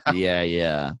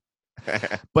 Yeah.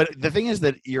 But the thing is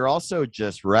that you're also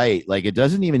just right. Like, it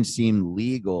doesn't even seem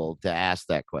legal to ask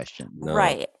that question. No.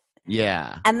 Right.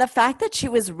 Yeah. And the fact that she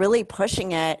was really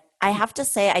pushing it, I have to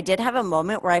say, I did have a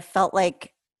moment where I felt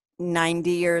like 90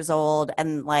 years old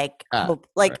and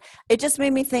it just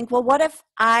made me think, well, what if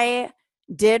I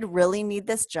did really need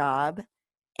this job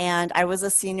and I was a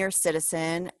senior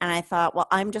citizen and I thought, well,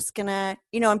 I'm just gonna,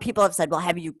 and people have said, well,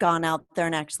 have you gone out there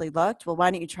and actually looked? Well, why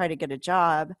don't you try to get a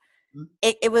job?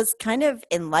 It was kind of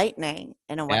enlightening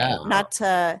in a way, not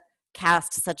to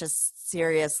cast such a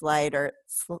serious light or.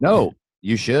 No,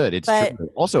 you should. It's true.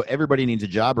 Also, everybody needs a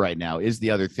job right now is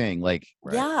the other thing. Like,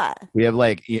 we have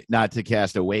not to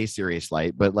cast a way serious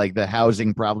light, but like the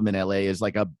housing problem in LA is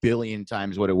like 1 billion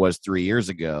times what it was 3 years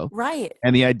ago. Right.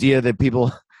 And the idea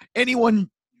that anyone,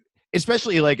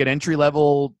 especially like an entry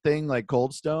level thing like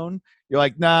Cold Stone, you're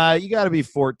like, nah, you got to be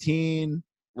 14.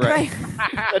 Right.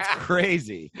 That's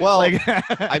crazy. Well,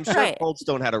 I'm sure Cold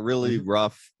Stone had a really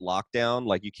rough lockdown.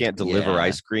 Like, you can't deliver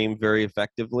ice cream very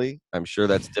effectively. I'm sure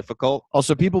that's difficult.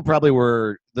 Also, people probably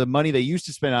the money they used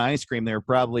to spend on ice cream, they were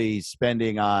probably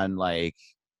spending on like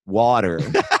water.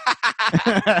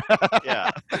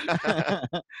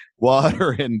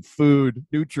 Water and food,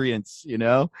 nutrients,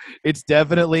 It's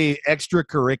definitely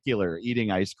extracurricular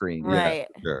eating ice cream. Right.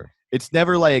 Yeah, sure. It's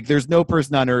never like there's no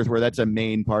person on earth where that's a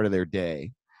main part of their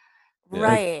day.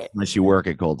 Right. Unless you work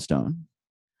at Cold Stone.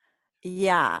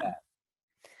 Yeah.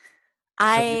 So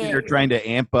they're trying to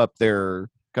amp up their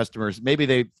customers. Maybe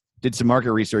they did some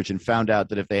market research and found out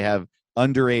that if they have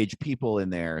underage people in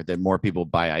there, that more people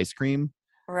buy ice cream.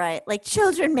 Right. Like,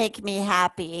 children make me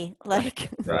happy. Like,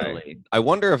 right. I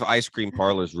wonder if ice cream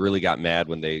parlors really got mad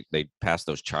when they passed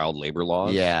those child labor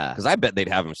laws. Yeah. Because I bet they'd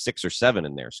have them 6 or 7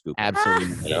 in there scooping.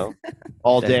 Absolutely.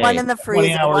 All day. One in the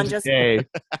freezer. One just.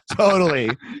 Totally.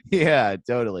 Yeah,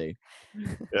 totally. Yeah.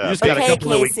 You just got a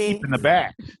couple that we keep in the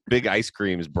back. Big ice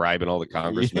cream is bribing all the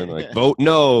congressmen. Like, vote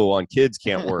no on kids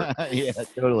can't work. Yeah,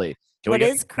 totally. What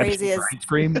is crazy is ice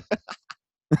cream.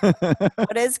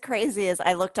 What is crazy is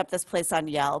I looked up this place on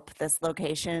Yelp, this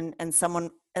location, and someone,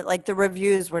 like, the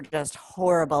reviews were just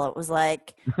horrible. It was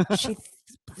like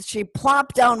she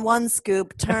plopped down one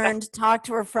scoop, turned, talked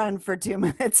to her friend for 2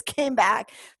 minutes, came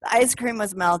back. The ice cream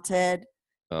was melted.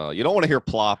 You don't want to hear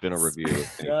plop in a review.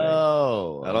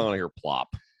 No. I don't want to hear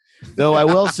plop. Though I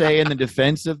will say, in the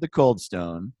defense of the Cold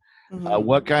Stone,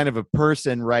 what kind of a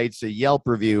person writes a Yelp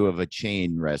review of a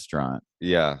chain restaurant?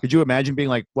 Yeah. Could you imagine being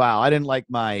like, wow, I didn't like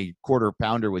my quarter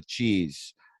pounder with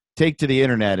cheese. Take to the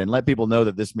internet and let people know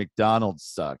that this McDonald's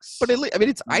sucks. But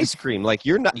it's ice cream. Like,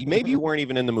 you're not. Maybe you weren't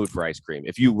even in the mood for ice cream.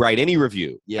 If you write any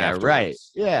review, afterwards. Right.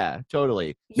 Yeah,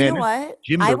 totally. You know what?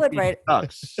 I would write.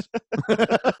 Sucks.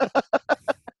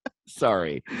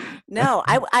 Sorry. No,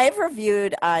 I've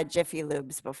reviewed Jiffy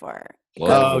Lubes before.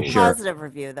 Oh, sure. Positive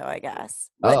review, though, I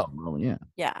guess. But, well, yeah.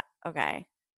 Yeah. Okay.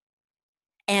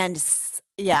 And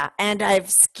I've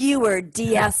skewered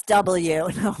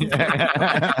DSW.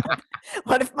 No.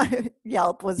 What if my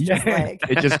Yelp was just like?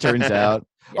 It just turns out.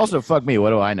 Also, fuck me.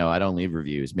 What do I know? I don't leave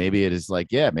reviews. Maybe it is like,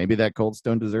 maybe that Cold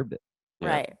Stone deserved it.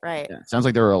 Right. Yeah. Sounds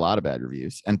like there were a lot of bad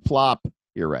reviews. And Plop,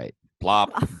 you're right.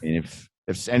 Plop. And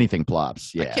if anything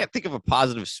plops, I can't think of a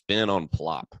positive spin on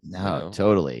Plop. No,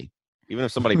 totally. Even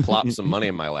if somebody plops some money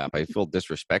in my lap, I feel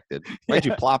disrespected. Why'd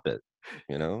you plop it?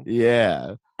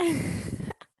 Yeah.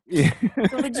 Yeah.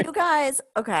 So would you guys,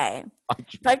 okay,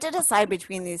 so I have to decide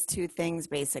between these two things,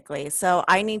 basically. So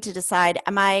I need to decide,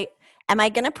 am I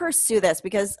going to pursue this?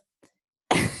 Because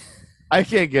I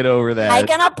can't get over that. I'm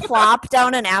going to plop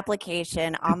down an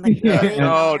application on the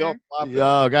No, don't plop it.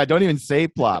 Oh, God, don't even say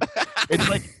plop. It's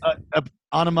like a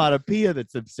onomatopoeia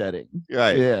that's upsetting.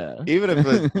 Right. Yeah. Even if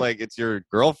it's like it's your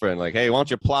girlfriend, like, hey, why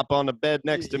don't you plop on the bed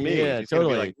next to me? Yeah, She's gonna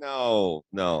totally. be like,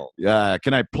 no. Yeah.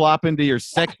 Can I plop into your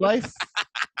sex life?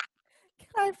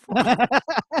 Can I plop?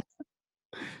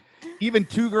 Even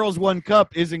 2 girls, 1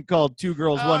 cup isn't called 2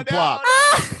 girls, 1 plop.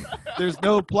 There's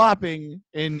no plopping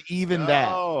in even that.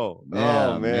 Oh,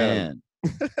 man.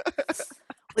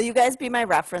 Will you guys be my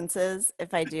references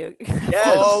if I do?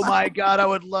 Yes. Oh, my God. I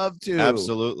would love to.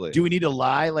 Absolutely. Do we need to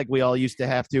lie like we all used to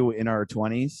have to in our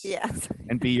 20s? Yes.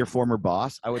 And be your former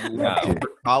boss? I would love to.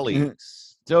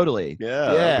 Colleagues. Totally.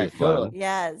 Yeah. Totally.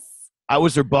 Yes. I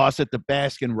was her boss at the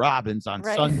Baskin Robbins on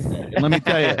Sunset. And let me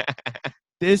tell you,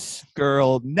 this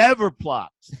girl never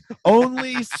plopped,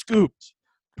 only scooped.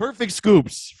 Perfect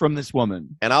scoops from this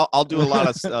woman. And I'll do a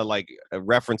lot of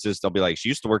references. They'll be like, she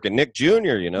used to work at Nick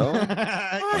Jr.,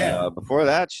 Yeah. Before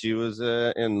that, she was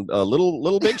in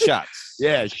Little Big Shots.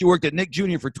 Yeah, she worked at Nick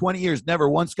Jr. for 20 years, never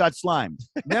once got slimed.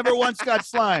 Never once got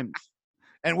slimed.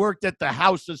 And worked at the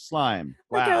House of Slime.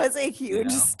 Wow. Like I was a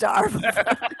huge star.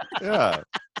 Yeah.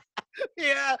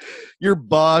 Yeah. Your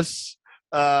boss,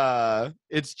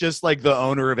 it's just like the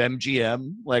owner of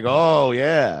MGM. Like, oh,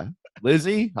 yeah.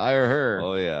 Lizzie, hire her.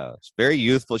 Oh, yeah. It's very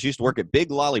youthful. She used to work at Big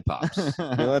Lollipops. You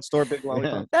know that store, Big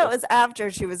Lollipops? That was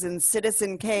after she was in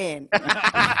Citizen Kane.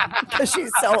 Because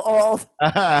she's so old.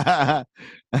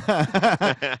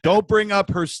 Don't bring up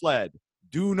her sled.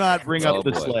 Do not bring up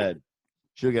the boy. sled.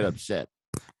 She'll get upset.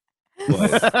 Boy,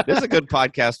 this is a good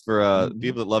podcast for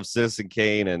people that love Citizen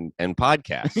Kane and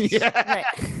podcasts. Yeah, Right.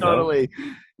 totally.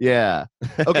 Yeah.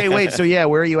 Okay, wait. So, yeah,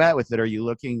 where are you at with it? Are you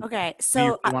looking? Okay, Do so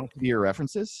you want it to be your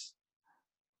references?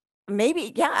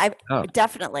 maybe, yeah,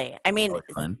 definitely. I mean,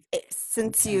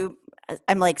 since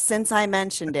I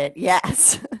mentioned it,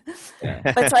 yes.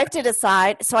 But so I have to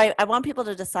decide. So I want people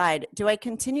to decide, do I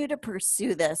continue to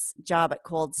pursue this job at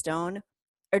Cold Stone?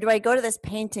 Or do I go to this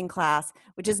painting class,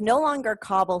 which is no longer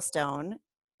cobblestone?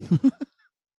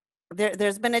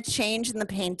 There's been a change in the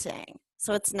painting.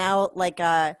 So it's now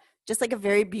just like a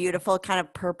very beautiful kind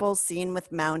of purple scene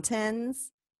with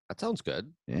mountains. That sounds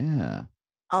good. Yeah.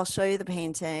 I'll show you the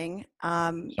painting.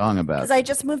 Song about Because I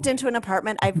just moved into an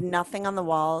apartment. I have nothing on the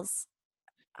walls.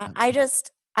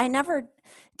 I never,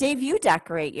 Dave, you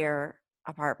decorate your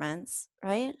apartments,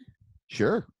 right?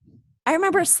 Sure. I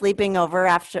remember sleeping over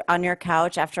on your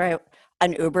couch after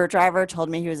an Uber driver told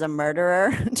me he was a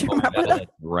murderer. Do you remember that?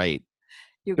 Right.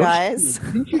 You guys?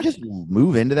 Didn't you just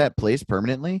move into that place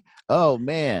permanently? Oh,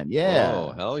 man. Yeah.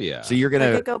 Oh, hell yeah. So you're I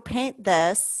going could go paint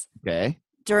this okay.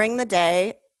 during the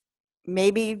day,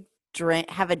 maybe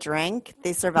have a drink.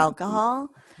 They serve alcohol.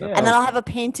 Yeah. And then I'll have a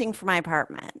painting for my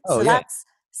apartment. Oh, So yeah. that's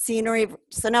scenery.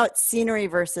 So now it's scenery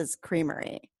versus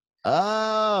creamery.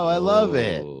 Oh, I love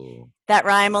it. Ooh. That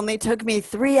rhyme only took me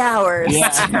 3 hours.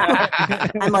 Yeah.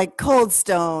 I'm like Cold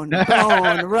Stone,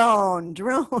 Roan,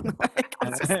 drone. Like,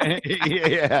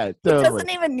 Yeah, it totally. doesn't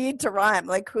even need to rhyme.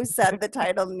 Like, who said the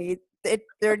title needs it?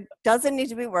 There doesn't need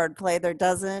to be wordplay. There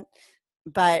doesn't.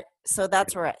 But so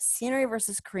that's where scenery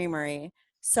versus creamery.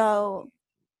 So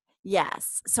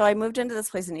yes. So I moved into this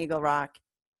place in Eagle Rock.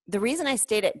 The reason I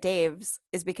stayed at Dave's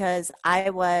is because I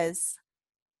was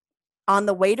on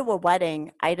the way to a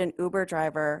wedding. I had an Uber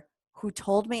driver who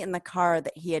told me in the car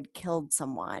that he had killed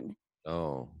someone.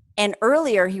 Oh. And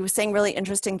earlier he was saying really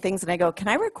interesting things. And I go, can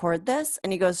I record this?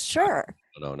 And he goes, sure.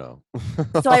 No.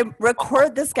 So I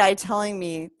record this guy telling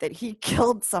me that he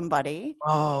killed somebody.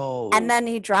 Oh. And then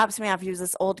he drops me off. He was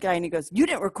this old guy and he goes, you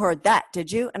didn't record that,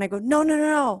 did you? And I go,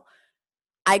 no.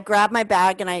 I grab my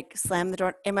bag and I slam the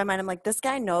door. In my mind, I'm like, this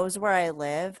guy knows where I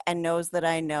live and knows that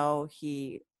I know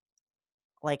he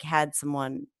had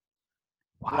someone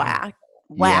whacked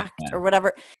or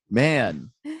whatever.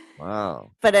 Man.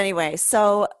 Wow. But anyway,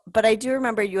 but I do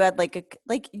remember you had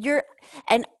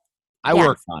I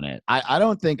worked on it. I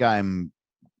don't think I'm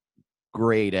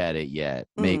great at it yet.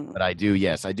 But I do,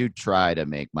 yes. I do try to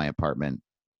make my apartment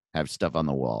have stuff on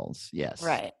the walls. Yes.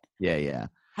 right. Yeah.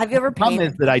 Have you ever The problem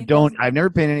painted? is that I've never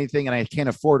painted anything and I can't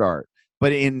afford art.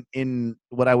 But in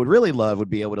what I would really love would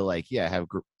be able to have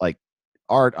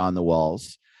art on the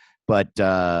walls. but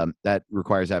that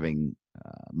requires having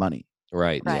money.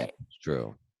 Right. Right. It's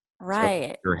true.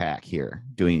 Right. Your hack here,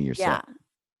 doing it yourself. Yeah.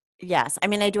 Yes. I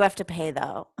mean, I do have to pay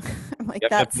though. I'm like, You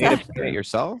have that's to pay to paint it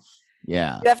yourself?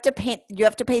 Yeah. You have to pay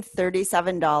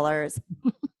 $37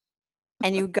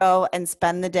 and you go and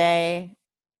spend the day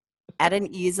at an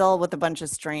easel with a bunch of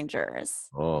strangers.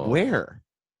 Oh. Where?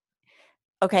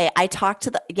 Okay, I talked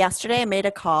to yesterday I made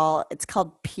a call. It's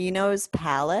called Pinot's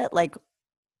Palette, like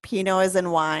Pinot is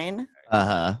in wine.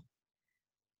 Uh-huh.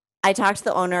 I talked to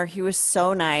the owner. He was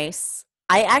so nice.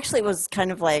 I actually was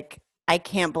kind of like, I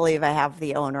can't believe I have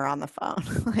the owner on the phone.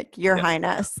 Like, Your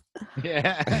Highness.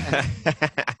 Yeah.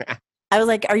 I was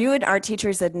like, are you an art teacher?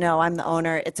 He said, no, I'm the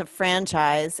owner. It's a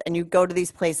franchise. And you go to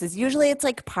these places. Usually it's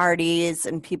like parties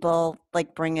and people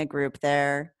like bring a group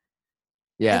there.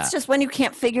 Yeah. It's just when you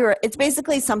can't it's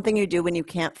basically something you do when you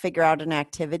can't figure out an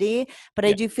activity. But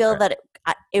I do feel that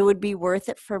it would be worth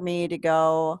it for me to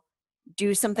go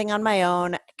do something on my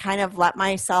own, kind of let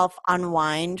myself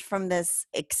unwind from this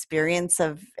experience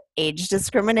of age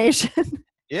discrimination.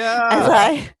 Yeah. As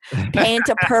I paint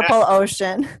a purple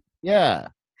ocean. Yeah.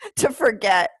 To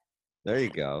forget. There you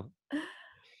go.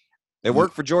 It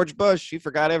worked for George Bush. He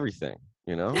forgot everything,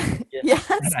 you know? Yes.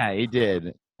 Yeah, he did.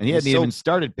 And he hadn't even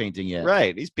started painting yet.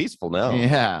 Right. He's peaceful now.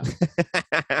 Yeah.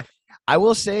 I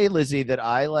will say, Lizzie, that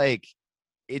I like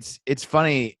it's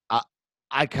funny.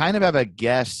 I kind of have a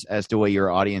guess as to what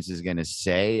your audience is going to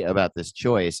say about this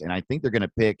choice. And I think they're going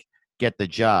to pick Get the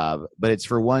Job, but it's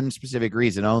for one specific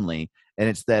reason only. And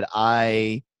it's that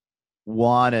I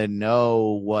want to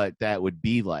know what that would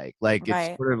be like. Like,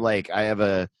 it's sort of like I have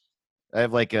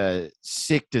like a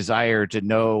sick desire to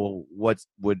know what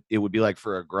it would be like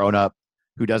for a grown up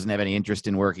who doesn't have any interest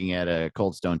in working at a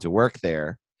Cold Stone to work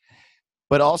there.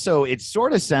 But also it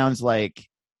sort of sounds like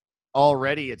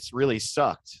already it's really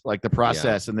sucked, like the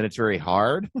process, and then it's very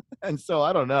hard. And so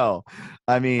I don't know.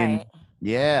 I mean,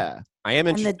 yeah. I am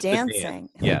interested in the dancing.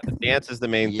 The dance is the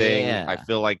main thing. I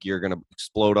feel like you're going to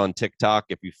explode on TikTok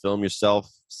if you film yourself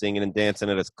singing and dancing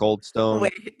at a Cold Stone.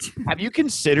 Wait. Have you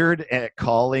considered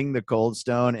calling the Cold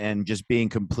Stone and just being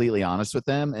completely honest with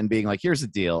them and being like, here's the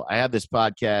deal. I have this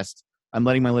podcast. I'm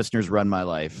letting my listeners run my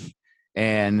life.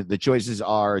 And the choices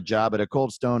are a job at a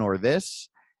Cold Stone or this.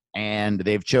 And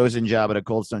they've chosen job at a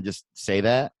Cold Stone. Just say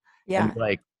that. Yeah. And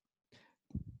like,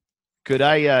 could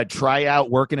I try out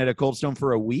working at a Cold Stone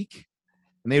for a week?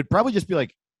 And they would probably just be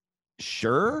like,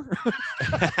 sure.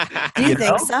 Do you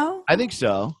think so? I think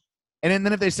so. And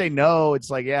then if they say no, it's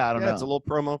like, I don't know. It's a little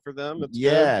promo for them. It's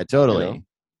good, totally. You know?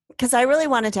 Because I really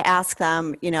wanted to ask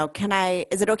them,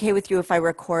 is it okay with you if I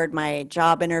record my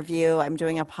job interview? I'm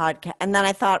doing a podcast. And then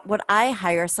I thought, would I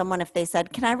hire someone if they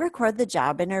said, can I record the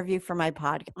job interview for my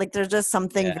podcast? Like, there's just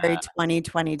something very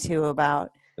 2022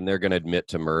 about. And they're going to admit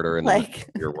to murder in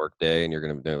your work day, and you're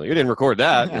going to be like, you didn't record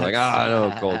that. You're like,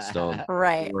 no, Cold Stone.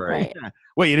 Right.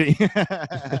 Wait, you didn't?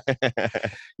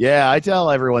 Yeah, I tell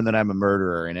everyone that I'm a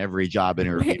murderer in every job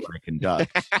interview I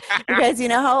conduct. You guys, you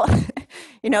know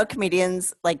how,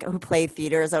 comedians like who play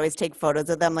theaters always take photos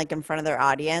of them like in front of their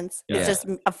audience. Yeah. It's just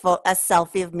a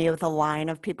selfie of me with a line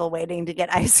of people waiting to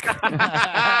get ice cream.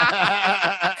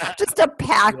 Just a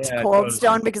packed Cold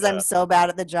Stone because I'm so bad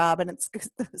at the job and it's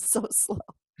so slow.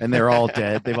 And they're all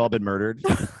dead. They've all been murdered.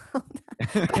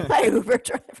 My Uber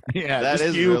driver. Yeah, that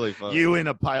is really fun. You in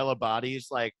a pile of bodies,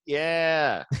 like,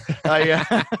 yeah.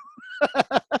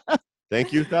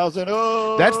 Thank you, thousand.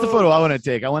 Oh, that's the photo I want to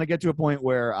take. I want to get to a point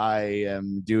where I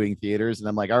am doing theaters, and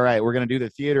I'm like, all right, we're going to do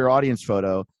the theater audience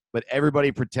photo, but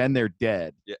everybody pretend they're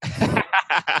dead. Yeah.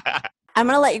 I'm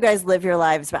going to let you guys live your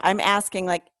lives, but I'm asking,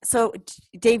 so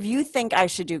Dave, you think I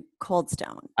should do Cold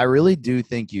Stone? I really do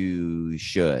think you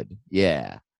should.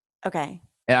 Yeah. Okay.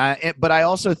 But I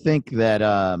also think that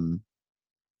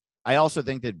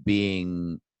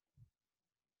being,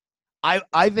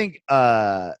 I think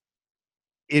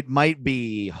it might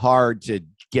be hard to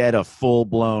get a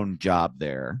full-blown job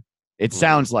there. It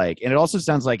sounds like, and it also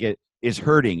sounds like it is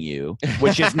hurting you,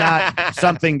 which is not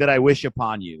something that I wish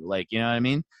upon you. Like, you know what I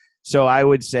mean? So I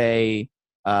would say,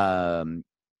 even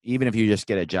if you just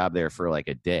get a job there for like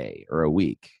a day or a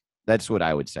week, that's what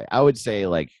I would say. I would say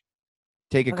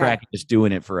take a crack at just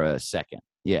doing it for a second.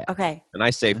 Yeah. Okay. And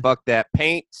I say, fuck that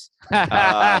paint.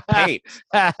 Paint.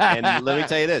 And let me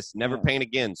tell you this, never paint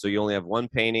again. So you only have one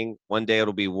painting. One day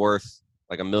it'll be worth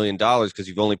like $1 million because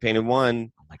you've only painted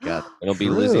one. Oh my God. It'll be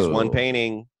Lizzie's one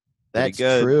painting. That's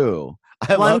true.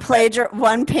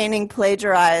 One painting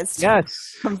plagiarized.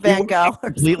 Yes. From Van Gogh.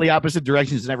 Completely opposite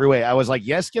directions in every way. I was like,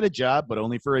 yes, get a job, but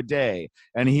only for a day.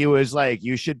 And he was like,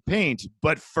 you should paint,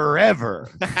 but forever.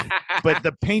 But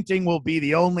the painting will be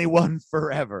the only one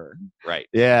forever. Right.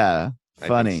 Yeah. I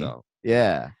Funny. think so.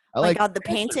 Yeah. Oh my God, the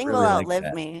painting will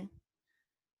outlive me.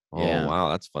 Oh, Yeah. wow.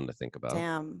 That's fun to think about.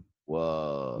 Damn.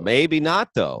 Whoa. Maybe not,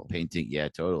 though. Painting. Yeah,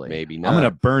 totally. Maybe not. I'm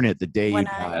going to burn it the day When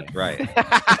you I- die. Right.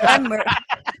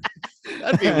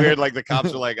 That'd be weird. Like the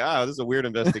cops are like, this is a weird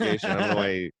investigation. I don't know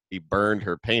why he burned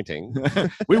her painting.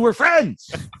 We were friends.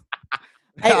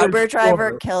 My Uber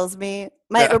driver kills me.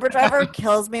 My Uber driver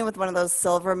kills me with one of those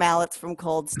silver mallets from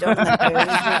Cold Stone and then buries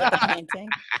me with the painting.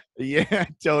 Yeah,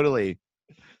 totally.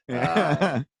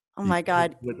 Oh my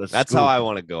God. That's how I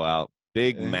want to go out.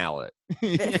 Big mallet.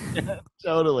 Yeah,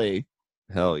 totally.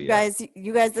 Hell yeah.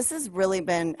 You guys, this has really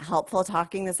been helpful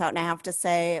talking this out. And I have to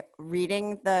say,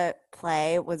 reading the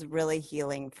play was really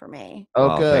healing for me.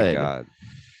 Oh, good. Thank God.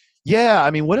 Yeah,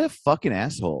 I mean, what a fucking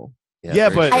asshole. Yeah,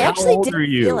 very but true. I how actually old did are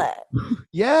you? feel it.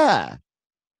 Yeah.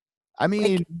 I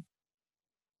mean,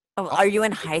 Are you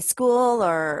in high school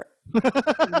or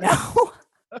no?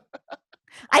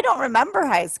 I don't remember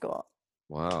high school.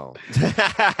 Wow.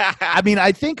 I mean,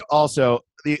 I think also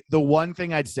the one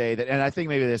thing I'd say that, and I think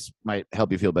maybe this might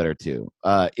help you feel better too,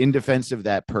 in defense of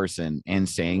that person and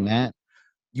saying that,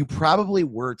 you probably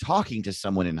were talking to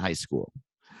someone in high school.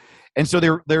 And so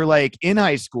they're like in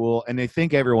high school and they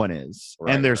think everyone is,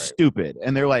 and they're stupid.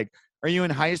 And they're like, are you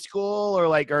in high school or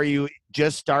like, are you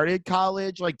just started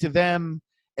college? Like to them,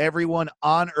 everyone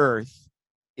on earth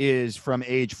is from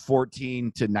age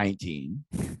 14 to 19.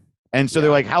 And so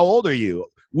they're like, how old are you?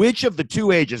 Which of the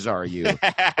two ages are you?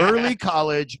 Early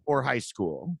college or high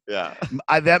school? Yeah.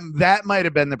 That might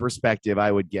have been the perspective,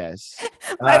 I would guess.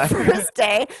 My first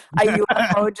day, a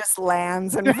UFO just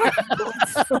lands in front of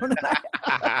Goldstone and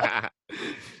I.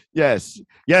 Yes.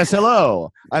 Yes,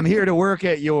 hello. I'm here to work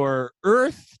at your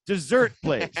Earth dessert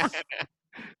place.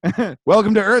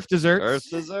 Welcome to Earth Dessert. Earth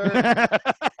dessert.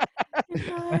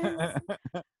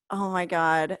 Oh my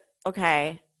God.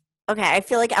 Okay, I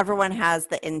feel like everyone has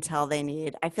the intel they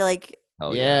need. I feel like,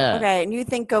 Hell yeah. okay, and you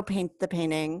think go paint the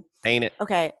painting. Paint it.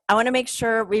 Okay, I want to make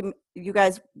sure you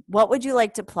guys, what would you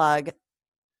like to plug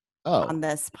on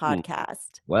this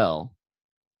podcast? Well,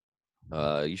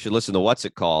 you should listen to What's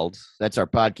It Called. that's our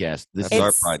podcast. That's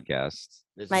our podcast.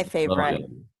 My favorite.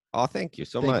 Oh, thank you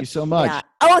so Thank much. you so much. Yeah.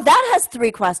 Oh, that has 3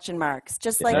 question marks,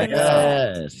 just like in the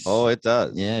script. Yes. Oh, it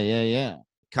does. Yeah.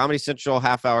 Comedy Central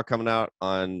half hour coming out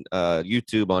on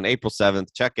YouTube on April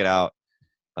 7th. Check it out.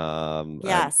 Yes.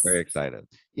 I'm very excited.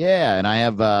 Yeah, and I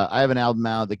have an album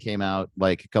out that came out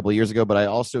like a couple of years ago, but I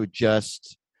also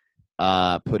just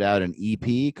put out an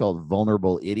EP called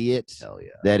Vulnerable Idiot. Hell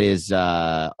yeah. That is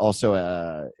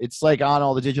also it's like on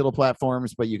all the digital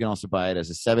platforms, but you can also buy it as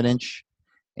a 7-inch.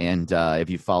 And if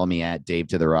you follow me at Dave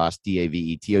to the Ross,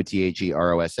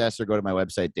 DAVETOTHEROSS, or go to my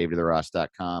website,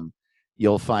 davetotheross.com,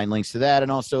 you'll find links to that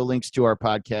and also links to our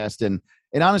podcast. And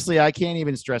honestly, I can't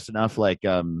even stress enough, like,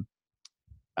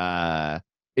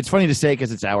 it's funny to say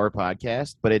because it's our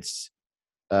podcast, but it's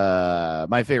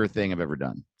my favorite thing I've ever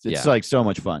done. It's like so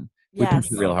much fun. We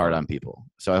push it real hard on people.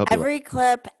 So I hope every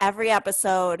clip, every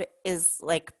episode is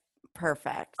like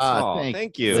perfect.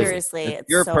 Thank you. Seriously, it's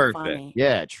You're so perfect. funny.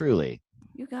 Yeah, truly.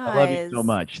 You guys, I love you so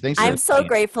much. Thanks. I'm so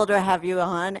grateful to have you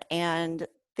on, and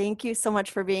thank you so much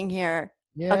for being here.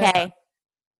 Yeah. Okay.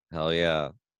 Hell yeah.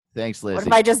 Thanks, Liz. What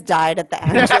if I just died at the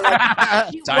end? You're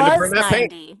like, she Time to was burn that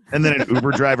paint. 90. And then an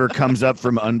Uber driver comes up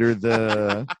from under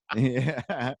the.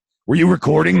 Yeah. Were you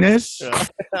recording this?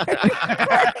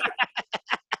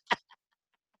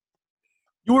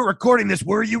 You were recording this,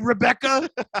 were you, Rebecca?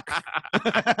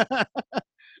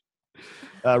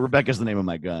 Rebecca's the name of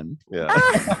my gun. Yeah.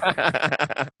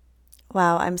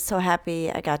 Wow, I'm so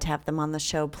happy I got to have them on the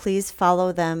show. Please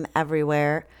follow them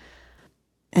everywhere.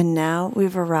 And now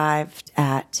we've arrived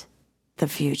at the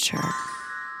future.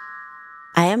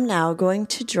 I am now going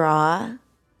to draw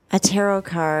a tarot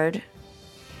card,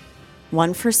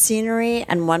 one for Scenery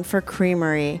and one for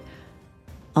Creamery.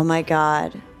 Oh my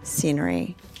God,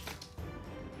 Scenery.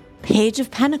 Page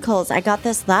of Pentacles. I got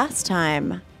this last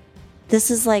time.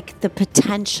 This is like the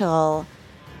potential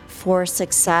for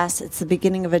success. It's the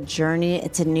beginning of a journey.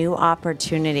 It's a new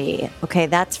opportunity. Okay,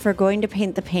 that's for going to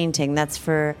paint the painting. That's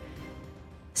for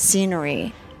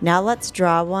Scenery. Now let's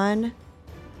draw one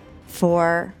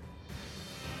for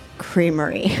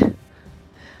Creamery.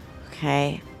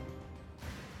 Okay.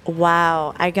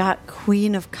 Wow, I got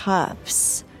Queen of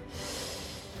Cups.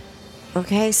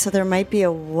 Okay, so there might be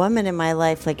a woman in my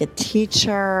life, like a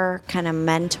teacher, kind of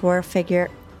mentor figure.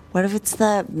 What if it's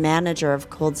the manager of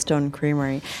Cold Stone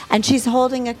Creamery and she's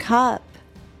holding a cup?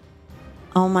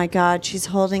 Oh my God, she's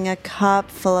holding a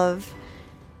cup full of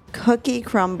cookie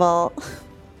crumble.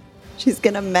 She's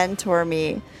going to mentor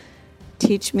me,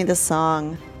 teach me the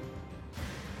song.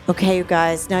 Okay, you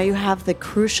guys, now you have the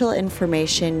crucial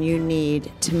information you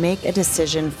need to make a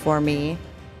decision for me.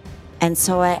 And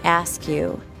so I ask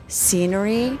you,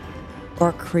 scenery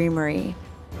or creamery?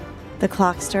 The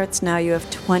clock starts now. You have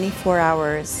 24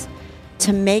 hours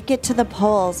to make it to the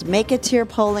polls, make it to your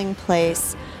polling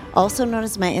place, also known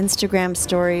as my Instagram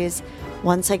stories.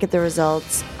 Once I get the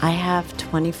results, I have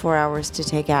 24 hours to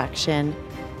take action.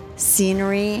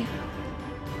 Scenery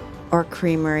or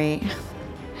creamery?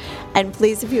 And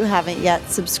please, if you haven't yet,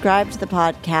 subscribe to the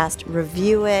podcast,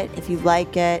 review it if you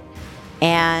like it.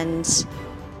 And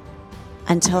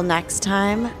until next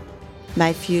time,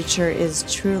 my future is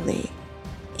truly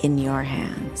in your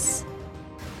hands.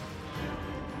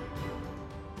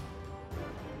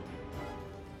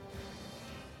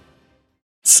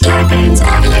 Starburns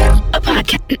Audio,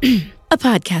 a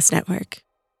podcast network.